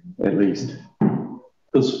week at least.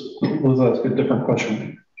 Let's ask a different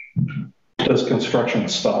question. Does construction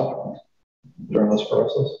stop during this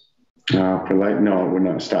process? For light, no, it would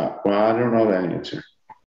not stop. Well, I don't know that answer.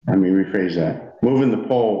 Let me rephrase that. Moving the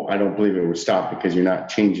pole, I don't believe it would stop because you're not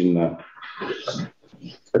changing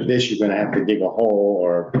But this, you're gonna have to dig a hole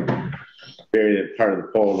or bury the part of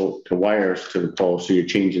the pole to wires to the pole, so you're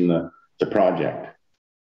changing the project.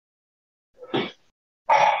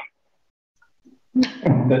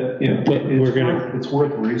 But, yeah, it's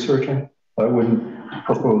worth researching. I wouldn't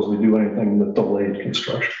propose we do anything that delayed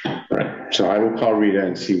construction. Right. So I will call Rita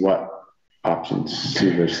and see what options, see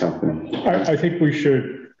if there's something. I think we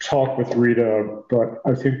should talk with Rita, but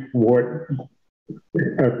I think what,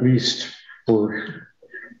 at least for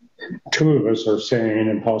two of us are saying,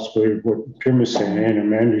 and possibly what Jim is saying, and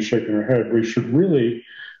Amanda's shaking her head, we should really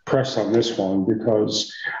press on this one,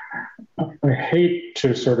 because I hate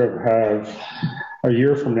to sort of have a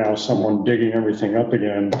year from now someone digging everything up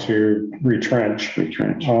again to retrench.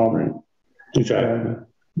 Right. Exactly.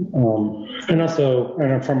 And also,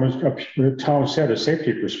 and from Tom said, a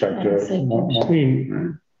safety perspective, I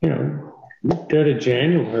mean, you know, go to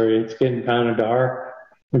January, it's getting kind of dark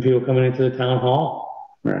when people coming into the town hall.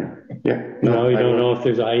 Right. Yeah. You know, you don't know if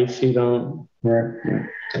there's ice, you don't. Right. Yeah.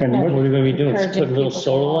 And what are we going to be doing? Putting little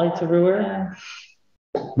solar lights everywhere?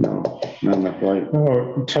 No, not enough light.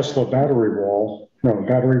 Oh, Tesla battery wall. No,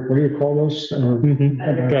 battery, what do you call those? Battery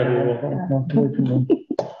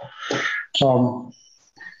wall.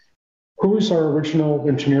 Who's our original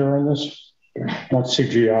engineer on this? Not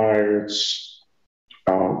CGI, it's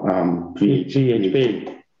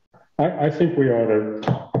VHB. I think we ought to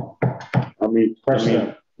let me press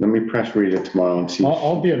Rita tomorrow and see.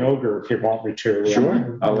 I'll be an ogre if you want me to.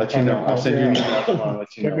 Sure, I'll let you know. I'll send you an email tomorrow.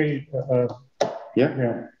 Let you know.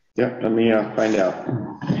 Let me find out.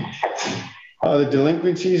 The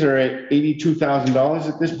delinquencies are at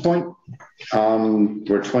 $82,000 at this point.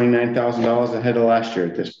 We're $29,000 ahead of last year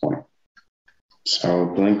at this point.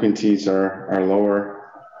 So delinquencies are lower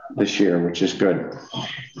this year, which is good.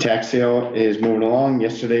 Tax sale is moving along.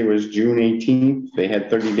 Yesterday was June 18th. They had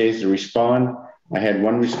 30 days to respond. I had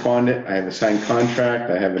one respondent. I have a signed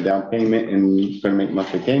contract. I have a down payment and going to make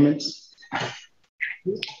monthly payments.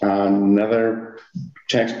 Another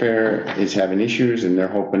taxpayer is having issues and they're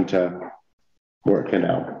hoping to work it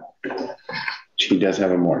out. She does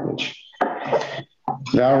have a mortgage.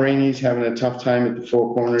 Val Rainey's having a tough time at the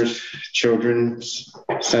Four Corners Children's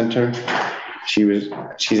Center.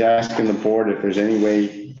 She's asking the board if there's any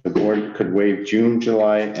way the board could waive June,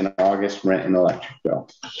 July, and August rent and electric bill.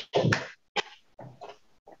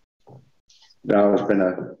 Val has been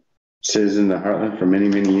a citizen of Hartland for many,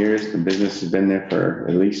 many years. The business has been there for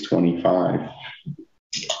at least 25.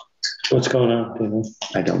 What's going on?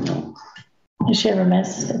 I don't know. Does she ever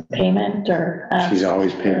miss a payment or? She's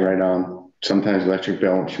always paid right on. Sometimes electric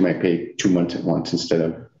bill, she might pay 2 months at once instead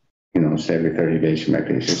of, say every 30 days she might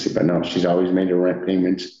pay 60, but no, she's always made the rent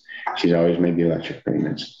payments. She's always made the electric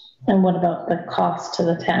payments. And what about the cost to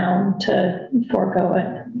the town to forego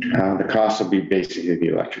it? The cost will be basically the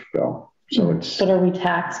electric bill. So it's. But are we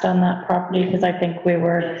taxed on that property? Because I think we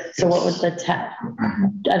were, so what would the tax,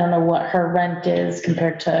 I don't know what her rent is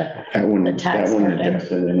compared to the tax. That wouldn't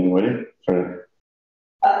adjust it any, would it?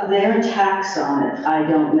 They're taxed on it. I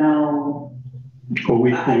don't know. Well,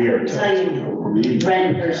 we I couldn't tell you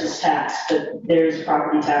rent versus tax, but there's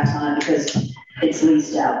property tax on it because it's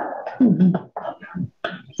leased out. I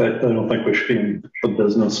don't think we should be in the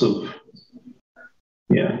business of,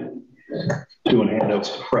 doing handouts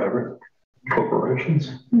to private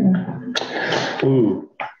corporations. Ooh,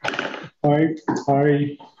 I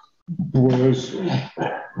was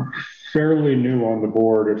fairly new on the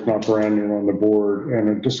board, if not brand new on the board, and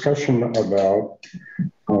a discussion about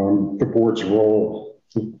the board's role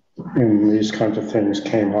in these kinds of things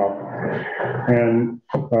came up. And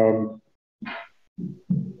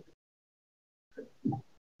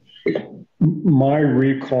my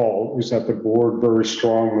recall is that the board very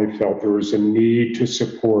strongly felt there was a need to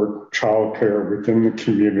support childcare within the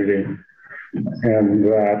community, and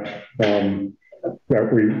that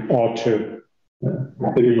that we ought to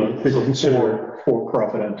consider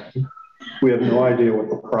for-profit entity. We have no idea what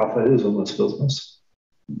the profit is in this business,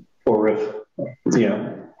 or if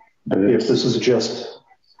this is just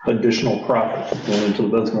additional profit going into the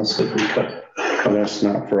business that we cut. But that's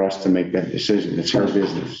not for us to make that decision. It's her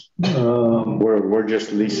business. We're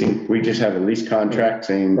just leasing. We just have a lease contract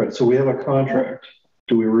saying. Right. So we have a contract.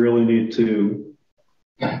 Do we really need to,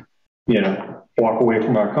 walk away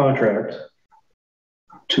from our contract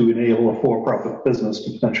to enable a for-profit business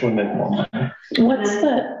to potentially make more money? What's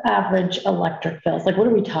the average electric bills? Like, what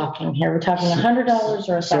are we talking here? We're talking $100 or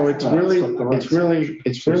 $1,000? So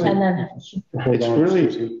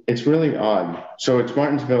it's really odd. So it's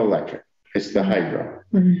Martinsville Electric. It's the hydro.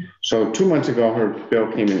 So 2 months ago, her bill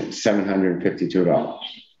came in at $752.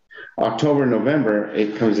 October, November,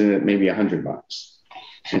 it comes in at maybe $100.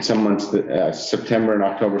 And some months, September and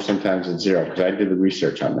October, sometimes it's zero, because I did the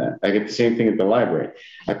research on that. I get the same thing at the library.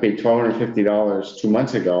 I paid $1,250 2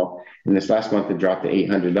 months ago, and this last month it dropped to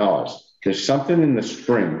 $800. There's something in the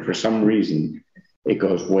spring, for some reason, it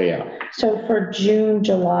goes way up. So for June,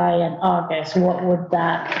 July, and August, what would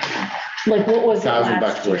that, like, what was it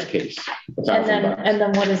last $1,000 year? worst case. And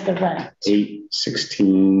then what is the rent? 8,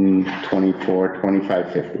 16, 24,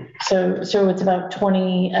 25, 50. So it's about about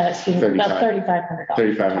 $3,500.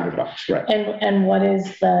 $3,500, right. And what is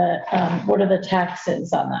what are the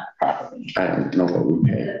taxes on that property? I don't know what we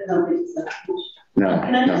pay. No,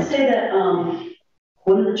 Can I just say that,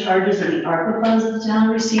 one of the charges that the ARPA funds that the town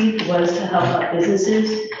received was to help out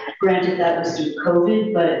businesses. Granted, that was due to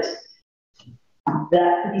COVID, but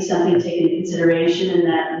that could be something to take into consideration, and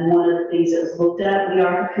that one of the things that was looked at with the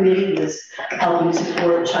ARPA committee was helping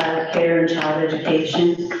support child care and child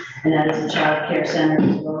education, and that is a child care center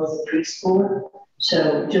as well as a preschool.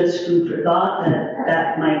 So just food for thought that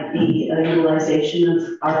that might be a utilization of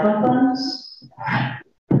ARPA funds.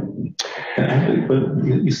 Yeah, but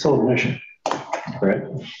you still have a mission, right?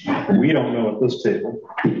 We don't know at this table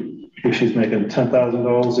if she's making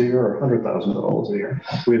 $10,000 a year or $100,000 a year.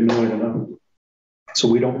 We have no way to know. So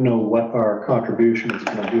we don't know what our contribution is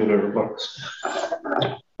going to do to our books.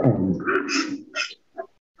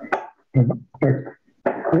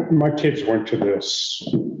 My kids went to this,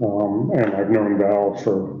 and I've known Val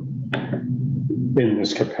in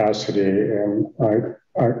this capacity, and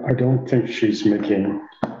I don't think she's making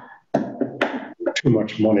too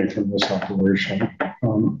much money from this operation.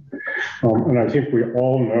 And I think we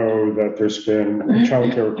all know that there's been a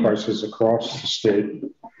childcare crisis across the state.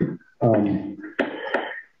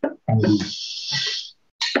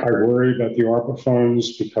 I worry that the ARPA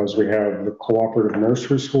funds, because we have the cooperative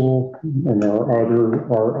nursery school and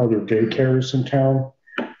our other daycares in town.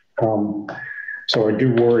 So I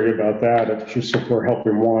do worry about that. If we're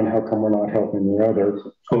helping one, how come we're not helping the other?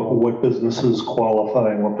 What businesses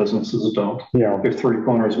qualify and what businesses don't? Yeah. If Three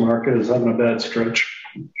Corners Market is having a bad stretch,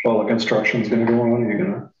 while the construction is going to go on, you're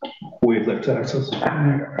going to waive their taxes.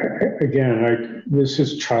 Again, this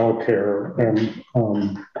is childcare, and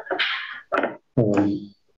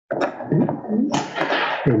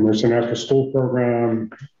there's an after-school program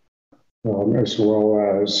as well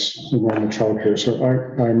as normal childcare. So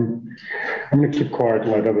I'm going to keep quiet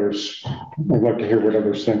and let others. I'd like to hear what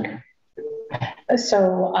others think.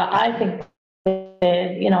 So I think,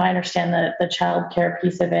 I understand the child care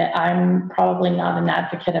piece of it. I'm probably not an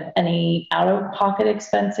advocate of any out-of-pocket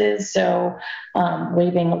expenses. So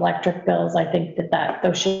waiving electric bills, I think that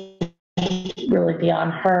those should really be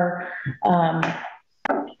on her.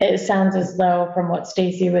 It sounds as though, from what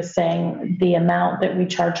Stacy was saying, the amount that we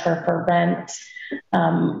charge her for rent,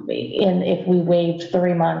 if we waived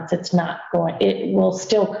 3 months, it will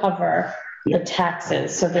still cover the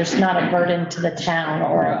taxes. So there's not a burden to the town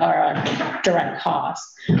or a direct cost.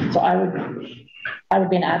 So I would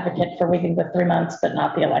be an advocate for waiving the 3 months, but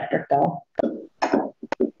not the electric bill.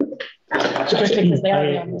 Just because they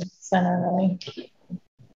are the only center, really.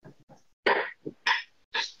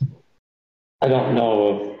 I don't know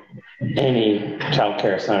of any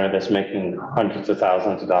childcare center that's making hundreds of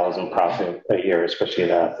thousands of dollars in profit a year, especially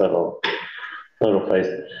that little place.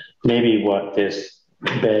 Maybe what this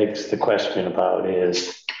begs the question about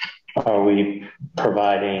is, are we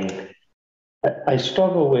providing, I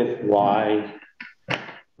struggle with why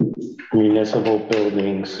municipal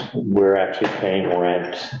buildings, we're actually paying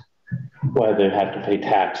rent, why they have to pay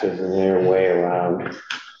taxes, and their way around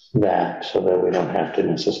that so that we don't have to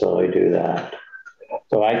necessarily do that.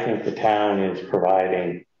 So I think the town is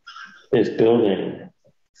building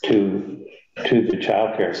to the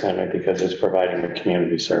child care center because it's providing a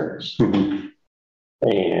community service. Mm-hmm.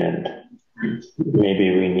 And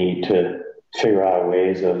maybe we need to figure out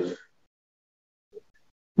ways of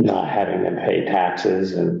not having them pay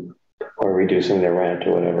taxes or reducing their rent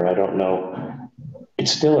or whatever. I don't know.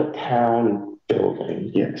 It's still a town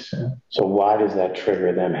building. Yes. So why does that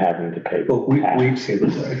trigger them having to pay? Well, we see the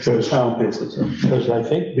tax. So the town pays the tax. Because I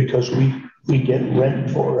think we get rent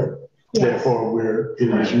for it, yes. Therefore it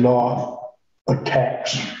is not a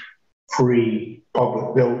tax-free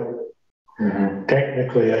public building. Mm-hmm.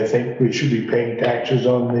 Technically, I think we should be paying taxes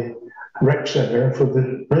on the rec center for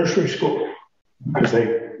the nursery school because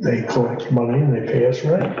they collect money and they pay us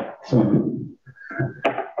rent. Mm-hmm.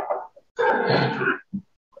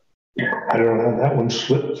 I don't know how that one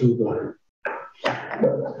slipped through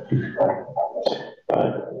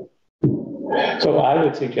so I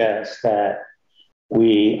would suggest that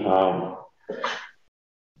we,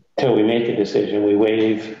 till we make a decision, we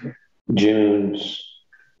waive June's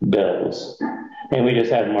bills And we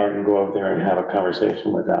just had Martin go over there and have a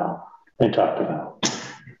conversation with Al and talk to Al.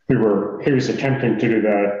 He was attempting to do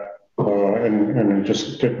that, and it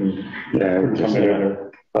just didn't, come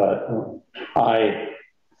together. But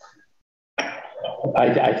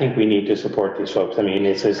I think we need to support these folks. I mean,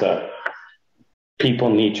 this is people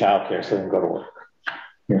need childcare so they can go to work.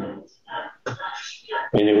 Yeah.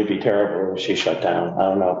 And it would be terrible if she shut down. I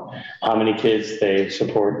don't know how many kids they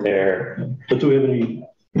support there. But do we have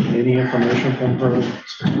any information from her?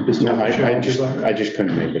 No, I just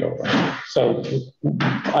couldn't make it over. So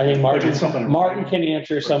I think Martin can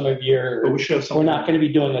answer some of your, we're not going to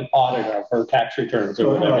be doing an audit of her tax returns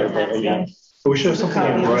or whatever. But we should have something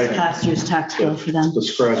in writing. Last year's tax bill for them.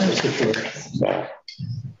 Describes the situation. So.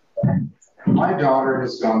 My daughter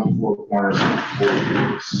has gone to Four Corners for 4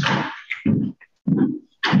 years.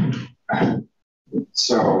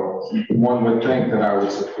 So one would think that I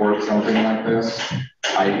would support something like this.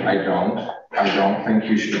 I don't. I don't think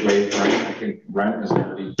you should waive rent. I think rent is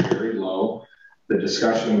already very low. The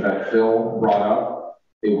discussion that Phil brought up,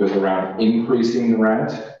 it was around increasing the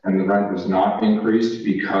rent, and the rent was not increased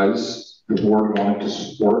because the board wanted to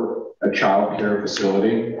support a child care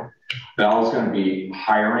facility. Val's going to be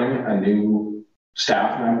hiring a new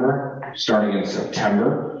staff member starting in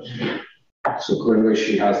September. So clearly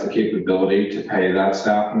she has the capability to pay that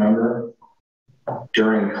staff member.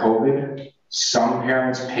 During COVID, some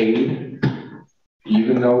parents paid,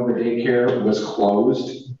 even though the daycare was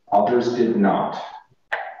closed, others did not.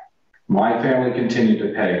 My family continued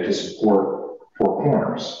to pay to support Four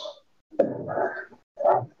Corners.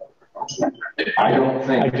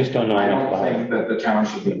 I just don't think that the town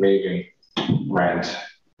should be waiving rent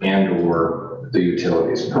and or the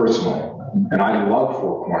utilities personally. And I love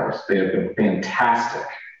Four Corners. They have been fantastic.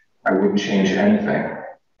 I wouldn't change anything.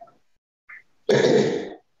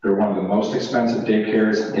 They're one of the most expensive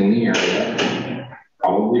daycares in the area,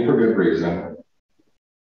 probably for good reason.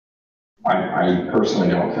 I personally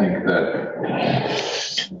don't think that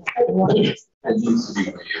it needs to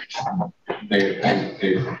be waived.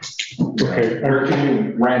 Where can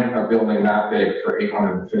you rent a building that big for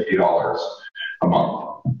 $850 a month?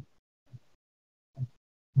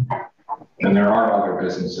 And there are other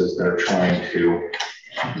businesses that are trying to,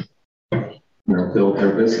 build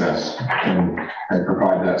their business and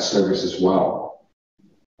provide that service as well.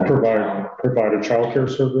 Provide a childcare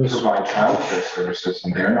service. Provide childcare services,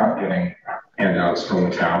 and they're not getting handouts from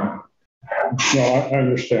the town. No, I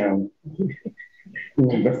understand.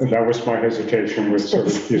 That was my hesitation with sort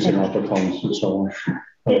of using ARPA funds and so on.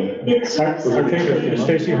 I think,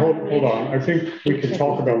 Stacy, hold on. I think we can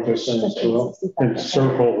talk about this in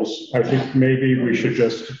circles. I think maybe we should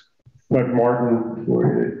just let Martin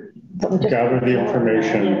gather the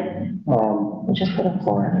information. We just put a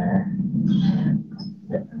floor in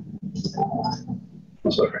there.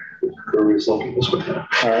 I'm sorry. Kirby's looking this way.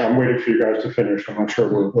 I'm waiting for you guys to finish. I'm not sure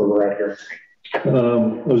where we're at here. I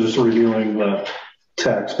was just reviewing the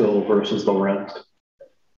tax bill versus the rent,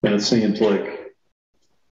 and it seems like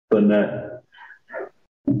the net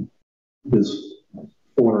is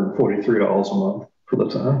 $443 a month for the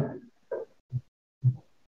town.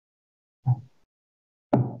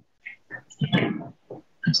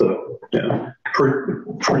 So yeah,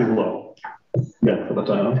 pretty low. Yeah, for the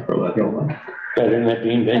town for that building. Better than that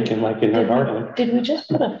being vacant like in Hartland. Did we just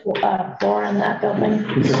put a floor in that building?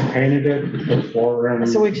 We just painted it, the floor in.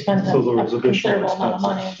 So we spent So there was a additional considerable amount of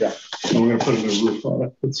money. Yeah. And we're gonna put a new roof on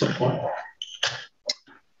it at some point.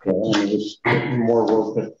 Yeah, and it was more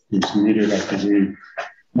work that is needed, I believe.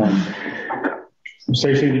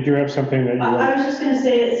 Stacey, did you have something that you wanted? I was just going to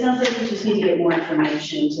say, it sounds like we just need to get more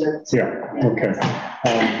information to. Yeah, okay.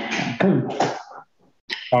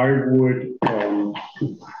 I would,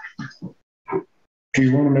 do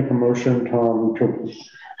you want to make a motion, Tom, to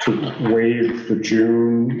waive the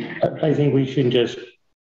June? I think we should just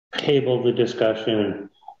table the discussion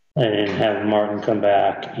and have Martin come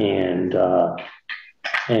back and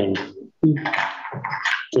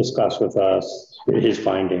discuss with us his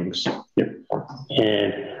findings. Yep.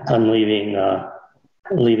 And I'm leaving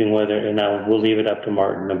whether, and we'll leave it up to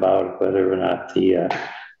Martin about whether or not the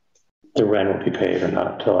rent will be paid or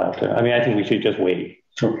not till after. I mean, I think we should just wait.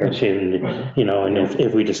 Okay. And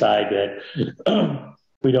if we decide that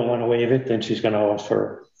we don't want to waive it, then she's going to owe us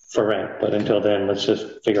for rent. But until then, let's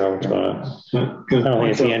just figure out what's going on. I don't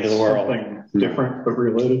think it's the end of the world. Something different but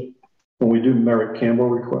related. When we do Merrick Campbell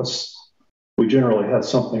requests, we generally have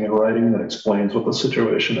something in writing that explains what the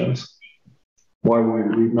situation is. Why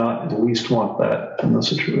would we not at least want that in the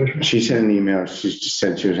situation? She sent an email. She just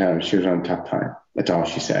said she was on a tough time. That's all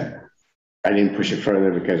she said. I didn't push it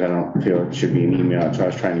further because I don't feel it should be an email. So I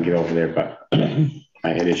was trying to get over there, but I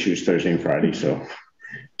had issues Thursday and Friday, so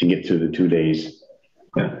to get through the 2 days.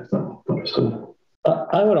 Yeah, understood.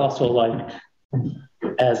 I would also like,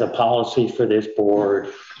 as a policy for this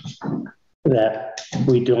board, that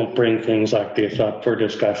we don't bring things like this up for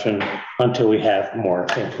discussion until we have more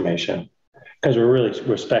information. Because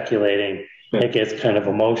we're speculating, it gets kind of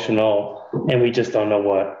emotional, and we just don't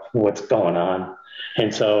know what's going on.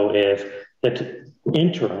 And so if the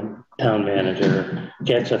interim town manager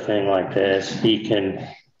gets a thing like this, he can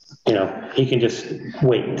just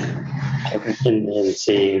wait and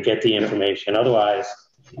see, get the information. Otherwise,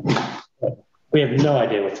 we have no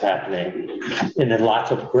idea what's happening. And then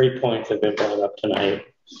lots of great points have been brought up tonight.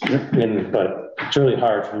 But it's really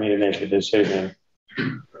hard for me to make a decision.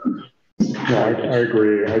 No, I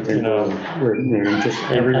agree. I think we're just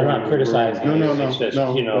everyone. I'm not criticizing. No. It's just,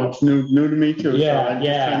 It's new to me too. Yeah, so I'm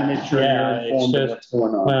just trying to make sure you're informed of what's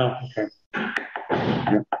going on. Well, okay.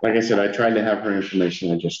 Yeah. Like I said, I tried to have her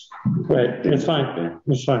information. I just. Right. It's fine.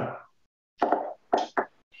 It's fine.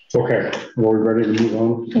 Okay. Are we ready to move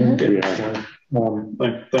on?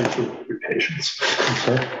 Mm-hmm. Thanks for your patience.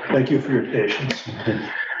 Thank you for your patience.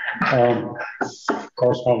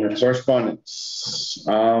 Correspondence.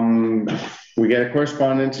 We get a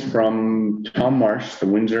correspondence from Tom Marsh, the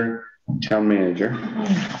Windsor town manager.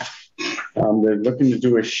 They're looking to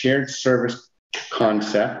do a shared service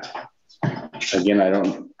concept.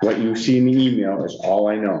 Again, what you see in the email is all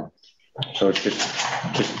I know. So it's just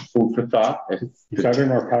food for thought. Is that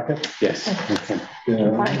in our packet? Yes. Okay.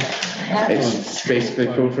 It's basically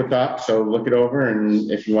food for thought. So look it over,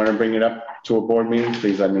 and if you want to bring it up to a board meeting,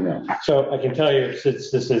 please let me know. So I can tell you,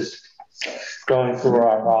 since this is going through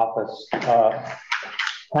our office,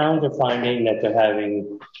 towns are finding that they're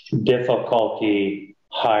having difficulty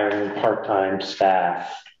hiring part-time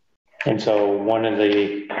staff. And so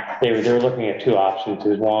they're looking at two options.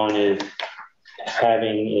 One is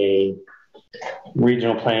having a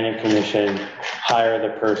regional planning commission hire the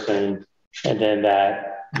person, and then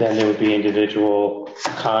there would be individual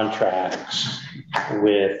contracts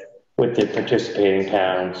with the participating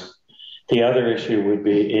towns. The other issue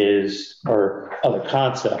other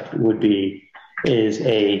concept would be, is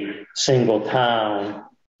a single town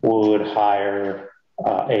would hire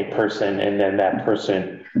a person, and then that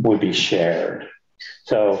person would be shared.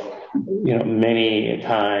 So, many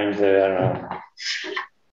times, I don't know,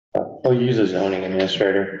 I'll use a zoning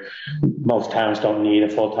administrator. Most towns don't need a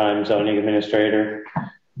full-time zoning administrator.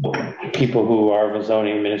 People who are the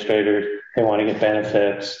zoning administrators, they want to get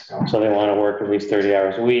benefits, so they want to work at least 30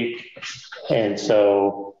 hours a week. And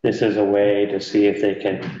so this is a way to see if they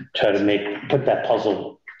can try to put that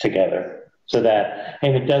puzzle together. So that,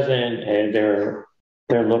 and it doesn't, and they're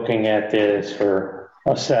looking at this for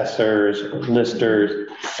assessors, listers,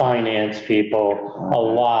 finance people, a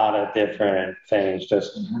lot of different things,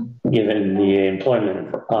 just given the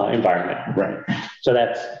employment environment. Right. So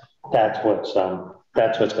that's what's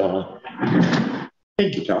going on.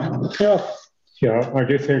 Thank you, Tom. Yeah, I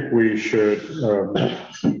do think we should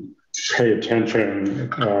pay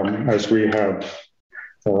attention as we have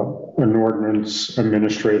an ordinance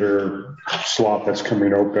administrator slot that's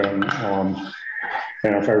coming open.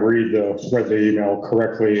 And if I read the email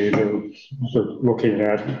correctly, they're looking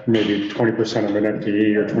at maybe 20% of an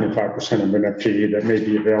FTE or 25% of an FTE that may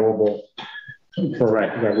be available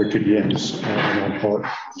that we could use in our part.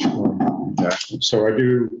 So I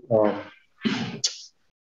do.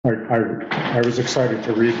 I was excited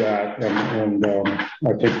to read that, and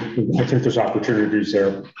I think there's opportunities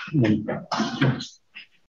there.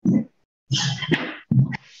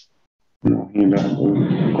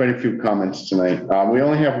 Quite a few comments tonight. We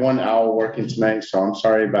only have 1 hour working tonight, so I'm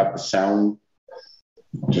sorry about the sound.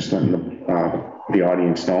 Just letting the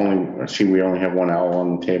audience know. I see we only have 1 hour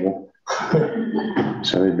on the table.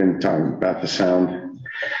 So they've been talking about the sound.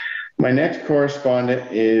 My next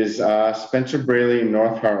correspondent is Spencer Braley in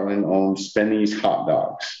North Hartland, owns Spenny's Hot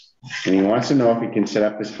Dogs. And he wants to know if he can set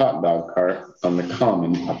up his hot dog cart on the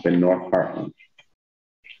Common up in North Hartland.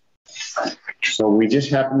 So we just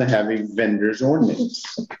happen to have a vendor's ordinance.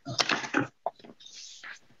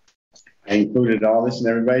 I included all this in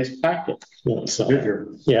everybody's packet. Yeah, so,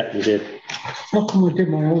 yeah, you did. How come I did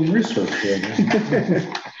my own research here?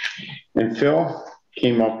 And Phil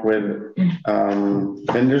came up with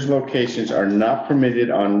vendors' locations are not permitted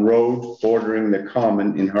on roads bordering the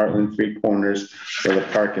Common in Hartland Three Corners or the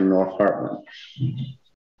park in North Hartland.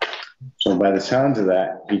 So by the sounds of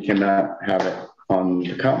that, he cannot have it on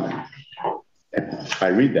the Common. If I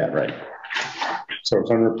read that right. So it's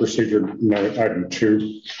under procedure item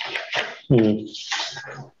 2.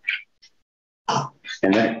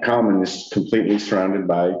 And that Common is completely surrounded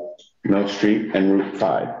by Mill Street and Route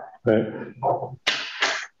 5. Right.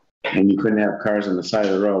 And you couldn't have cars on the side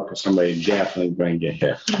of the road because somebody definitely going to get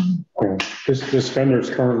hit. Yeah. This vendor is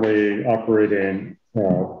currently operating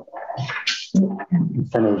in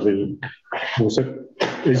front of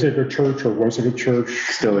is it a church or was it a church?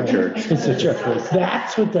 Still a church. It's a church.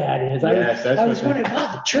 That's what that is. Yes, I was wondering,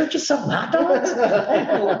 wow, the church is selling hot dogs?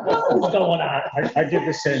 What was going on? I did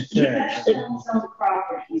the same thing. Some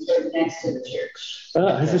properties right next to the church. Oh,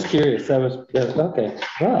 I was just curious. Okay.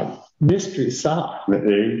 Wow. Mystery solved. But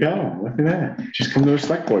there you go. Look at that. Just come to a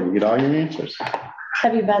select board. You get all your answers.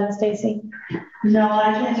 Have you been, Stacy? No,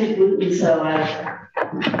 I can't do gluten, so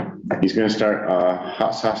He's going to start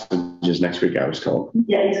hot sausages next week, I was told.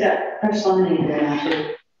 yeah, he's got personal lemonade there now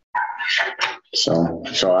too. So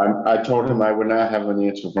I told him I would not have an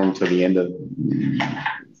answer for him till the end of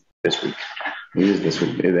this week. It is this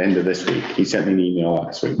week, at the end of this week. He sent me an email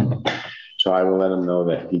last week. So I will let him know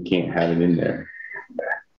that he can't have it in there.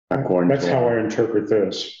 That's how I interpret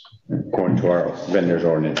this. According to our vendor's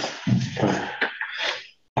ordinance.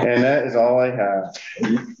 And that is all I have.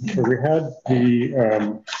 We had we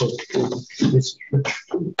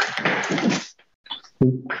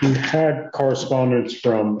had correspondence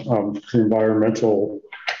from the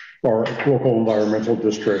local environmental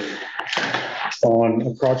district on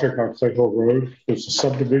a project on Clay Hill Road. There's a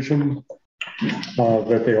subdivision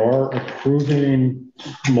that they are approving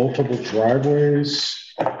multiple driveways.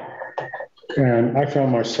 And I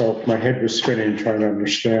found my head was spinning trying to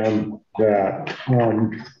understand that.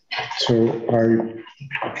 So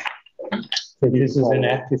this is an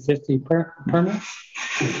active 50 permit?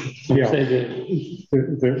 Yeah.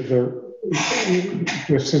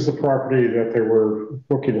 This is the property that they were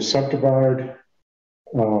looking to subdivide.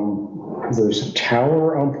 There's a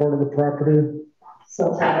tower on part of the property.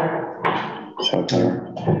 Cell tower.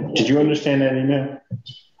 Did you understand that email,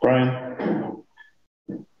 Brian?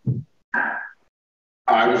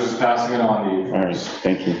 I was just passing it on to you. All right,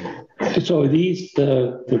 thank you. So are these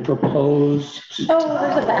the proposed? Oh,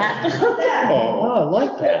 there's a bat. Oh, I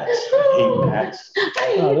like that. Hate bats.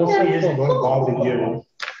 Oh, those are Isn't cool. going to bother you.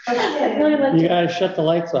 You gotta shut the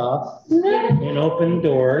lights off and open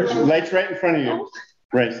doors Lights right in front of you.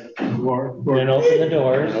 Right. and open the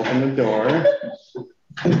doors. Open the door.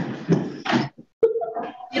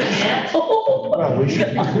 Well, we should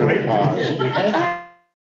be doing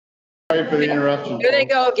Sorry for the interruption. Here they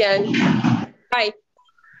go again. Hi.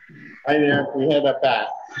 Hi there, we had a bat.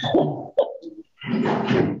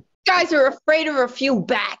 Guys are afraid of a few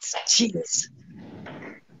bats. Jeez.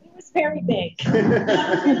 It was very big.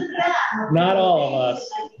 Not all of us.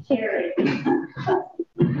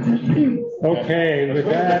 Okay, with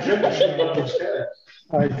that,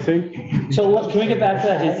 I think. So can we get back to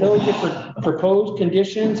that? Is those the proposed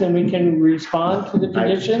conditions and we can respond to the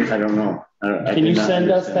conditions? I don't know. Can you send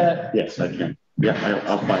us that? Yes, I can. Yeah,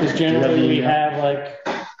 I'll find it. Because generally we have like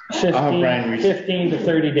 15 to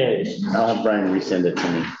 30 days. I'll have Brian resend it to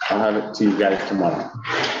me. I'll have it to you guys tomorrow.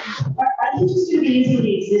 I think just do using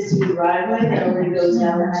the existing driveway that already goes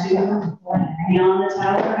down to beyond the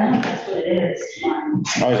tower. I think that's what it is.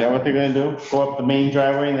 Oh, is that what they're gonna do? Go up the main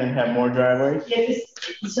driveway and then have more driveways? Yeah,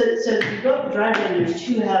 so if you go up the driveway, and there's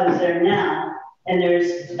two houses there now, and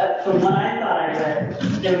there's, from what I thought I read,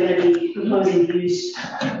 they were gonna be proposing to use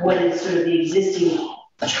what is sort of the existing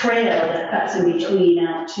trail that cuts in between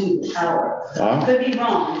out to the tower. Huh? Could be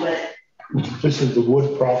wrong, but This is the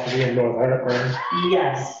wood property in North Hartland.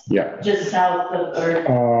 yes, Yeah. just south of,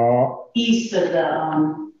 or east of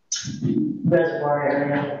the reservoir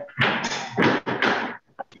area.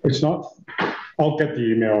 It's not, I'll get the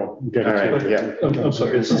email. Get it All right, to you. I'm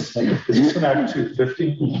sorry, is this an Act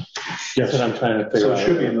 250? Yes. That's what I'm trying to So figure it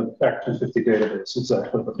should be out. in the Act 250 database,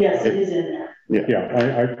 exactly. Yes, it is in there. Yeah,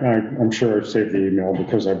 I'm sure I saved the email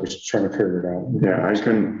because I was trying to figure it out. Yeah, I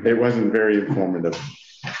couldn't, it wasn't very informative.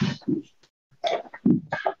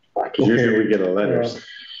 Because usually we get a letter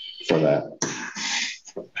for that.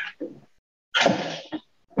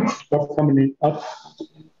 Upcoming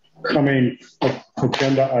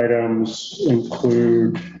agenda items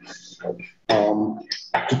include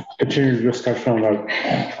continued discussion on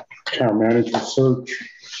the town manager search,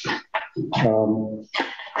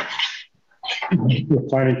 the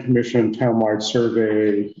planning commission townwide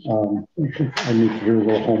survey. I need to do a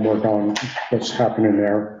little homework on what's happening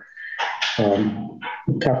there.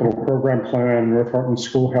 Capital program plan, North Hartland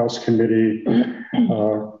Schoolhouse Committee,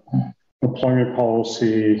 employment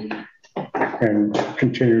policy, and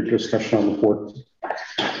continued discussion on the Four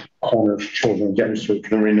Corners Children's Research.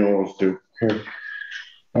 The renewals too. Okay.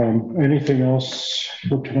 Anything else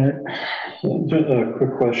for tonight? Just a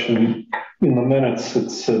quick question. In the minutes, it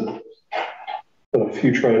said The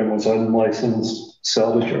future item was unlicensed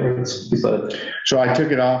salvage yards. Is that? So I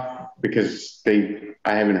took it off because I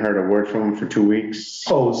haven't heard a word from them for 2 weeks.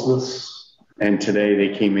 Oh, is this? And today they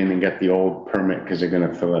came in and got the old permit because they're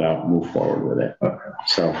gonna fill it out and move forward with it. Okay.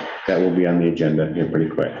 So that will be on the agenda here pretty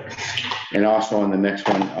quick. And also on the next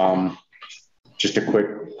one, just a quick,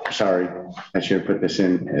 sorry, I should have put this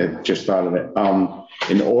in, I just thought of it.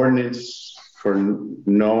 An ordinance for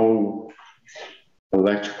no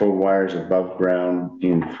electrical wires above ground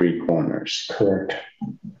in 3 corners. Correct.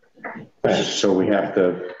 So we'll have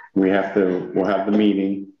the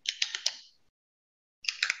meeting.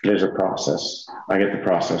 There's a process. I get the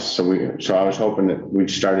process. So I was hoping that we'd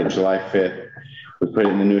start it July 5th. We put it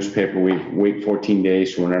in the newspaper. We wait 14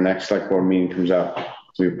 days. So when our next select board meeting comes up,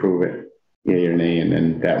 we approve it, yea or nay, and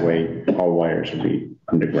then that way all wires will be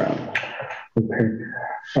underground. Okay.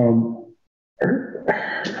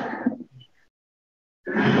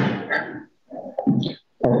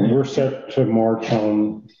 We're set to march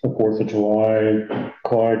on the 4th of July.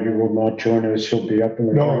 Clyde, you will not join us. You'll be up in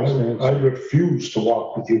the. No, I refuse to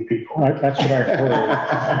walk with you people. That's what I heard.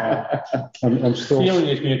 I'm still. Feeling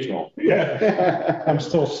is mutual. Yeah. I'm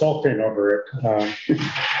still sulking over it.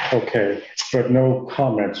 Okay, but no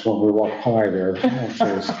comments when we walk by there.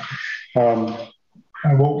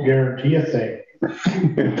 I won't guarantee a thing.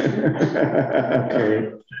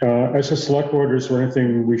 Okay. As a select board, is there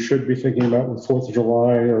anything we should be thinking about with 4th of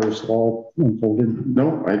July, or is it all unfolding?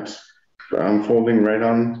 No, it's unfolding right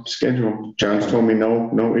on schedule. John's told me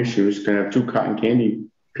no issues. Gonna have 2 cotton candy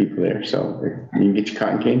people there, so you can get your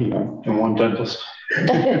cotton candy on. And 1 dentist.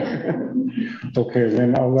 Okay,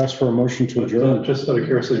 then I'll ask for a motion to adjourn. Just out of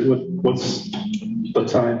curiosity, what's the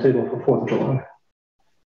timetable for 4th of July?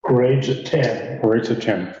 Parade's at 10. Parade's at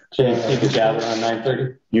 10. People gather on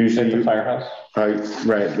 9:30? Usually at the firehouse?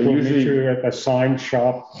 Right, but We'll meet usually you at the sign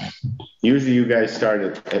shop. Usually you guys start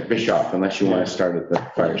at Bishop, unless you want to start at the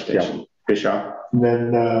fire station. Yeah. Bishop. And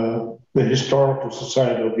then the Historical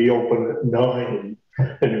Society will be open at 9,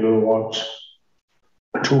 and you're going to watch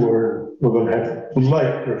a tour. We're going to have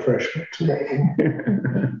light refreshment today.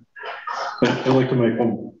 I'd like to make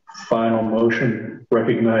one final motion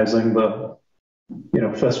recognizing the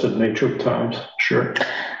festive nature of times. Sure.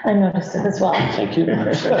 I noticed it as well. Thank you.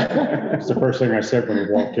 That's the first thing I said when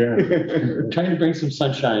we walked in. We're trying to bring some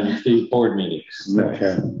sunshine to the board meetings.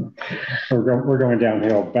 Okay. We're going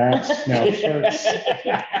downhill. Bats, now shirts.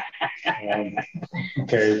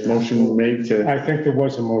 Okay. Motion made to. I think there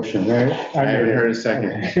was a motion, right? I haven't heard a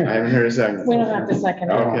second. We don't have to second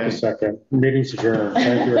it. Okay. Second. Meeting's adjourned.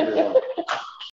 Thank you, everyone.